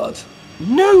god.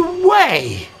 No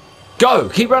way. Go,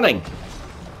 keep running.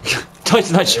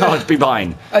 Titanite charge, be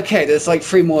mine. Okay, there's like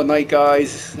 3 more night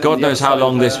guys. God knows how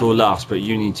long this will last, but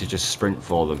you need to just sprint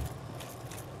for them.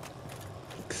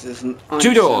 'Cause there's an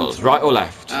 2 doors, right or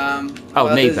left?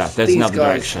 Well, neither. There's another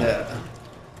direction.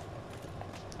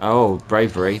 Oh,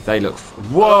 bravery. They look...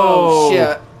 Whoa! Oh,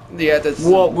 shit. Yeah, there's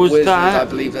what was wizards, that? I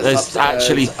believe there's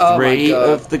actually 3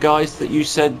 of the guys that you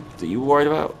said that you were worried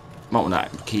about. Might want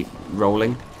to keep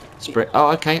rolling. Sprint.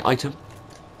 Oh, okay. Item.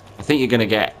 I think you're going to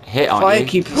get hit,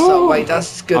 aren't you? Firekeeper Soul. Wait,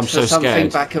 that's good I'm for so something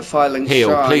scared. back at Filing Heal.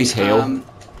 Shrine. Please heal.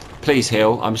 Please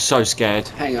heal. I'm so scared.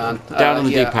 Hang on. Down on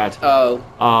the D-pad. Oh.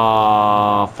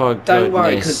 Ah, for goodness. Don't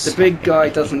worry, because the big guy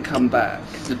doesn't come back.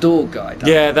 The door guy does.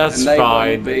 Yeah, that's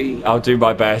fine. I'll do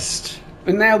my best.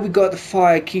 But now we've got the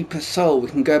Firekeeper Soul, we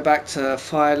can go back to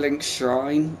Firelink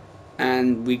Shrine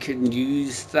and we can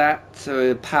use that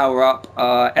to power up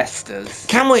our Esters.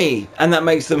 Can we? And that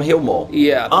makes them heal more?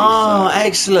 Yeah. So.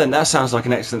 Excellent. That sounds like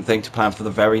an excellent thing to plan for the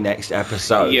very next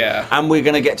episode. Yeah. And we're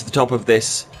going to get to the top of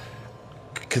this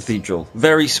cathedral.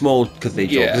 Very small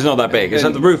cathedral. Yeah. It's not that big.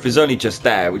 The roof is only just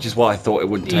there, which is why I thought it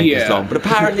wouldn't take as long. But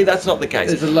apparently that's not the case.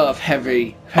 There's a lot of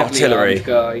heavy artillery.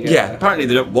 Guy, yeah, apparently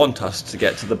they don't want us to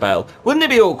get to the bell. Wouldn't it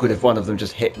be awkward if one of them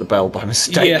just hit the bell by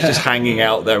mistake, just hanging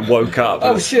out there and woke up?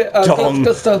 Oh shit! Dong,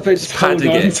 got stop it. Just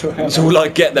padding it. It's all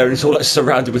like get there and it's all like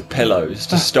surrounded with pillows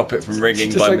to stop it from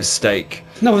ringing by mistake.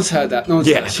 No one's heard that. No one's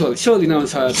heard that. Surely no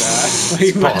one's heard that.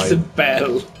 It's massive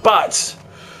bell. But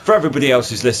for everybody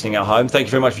else who's listening at home, thank you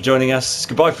very much for joining us. It's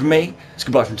goodbye from me. It's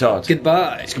goodbye from Todd.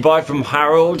 Goodbye. It's goodbye from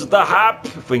Harold the Hap.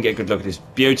 If we can get a good look at his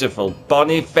beautiful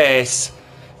bonny face.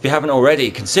 If you haven't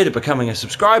already, consider becoming a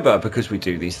subscriber because we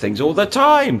do these things all the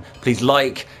time. Please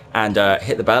like and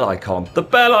hit the bell icon. The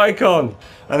bell icon!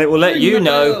 And it will let you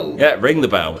know. Yeah, ring the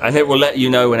bell. And it will let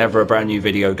you know whenever a brand new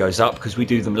video goes up because we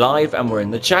do them live and we're in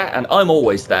the chat and I'm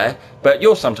always there, but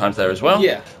you're sometimes there as well.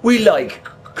 Yeah. We like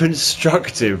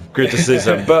constructive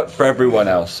criticism, but for everyone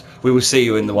else, we will see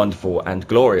you in the wonderful and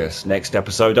glorious next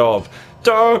episode of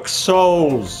Dark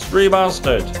Souls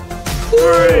Remastered.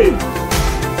 Hooray!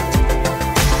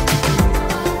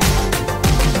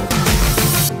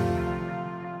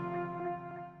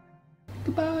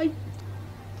 Goodbye.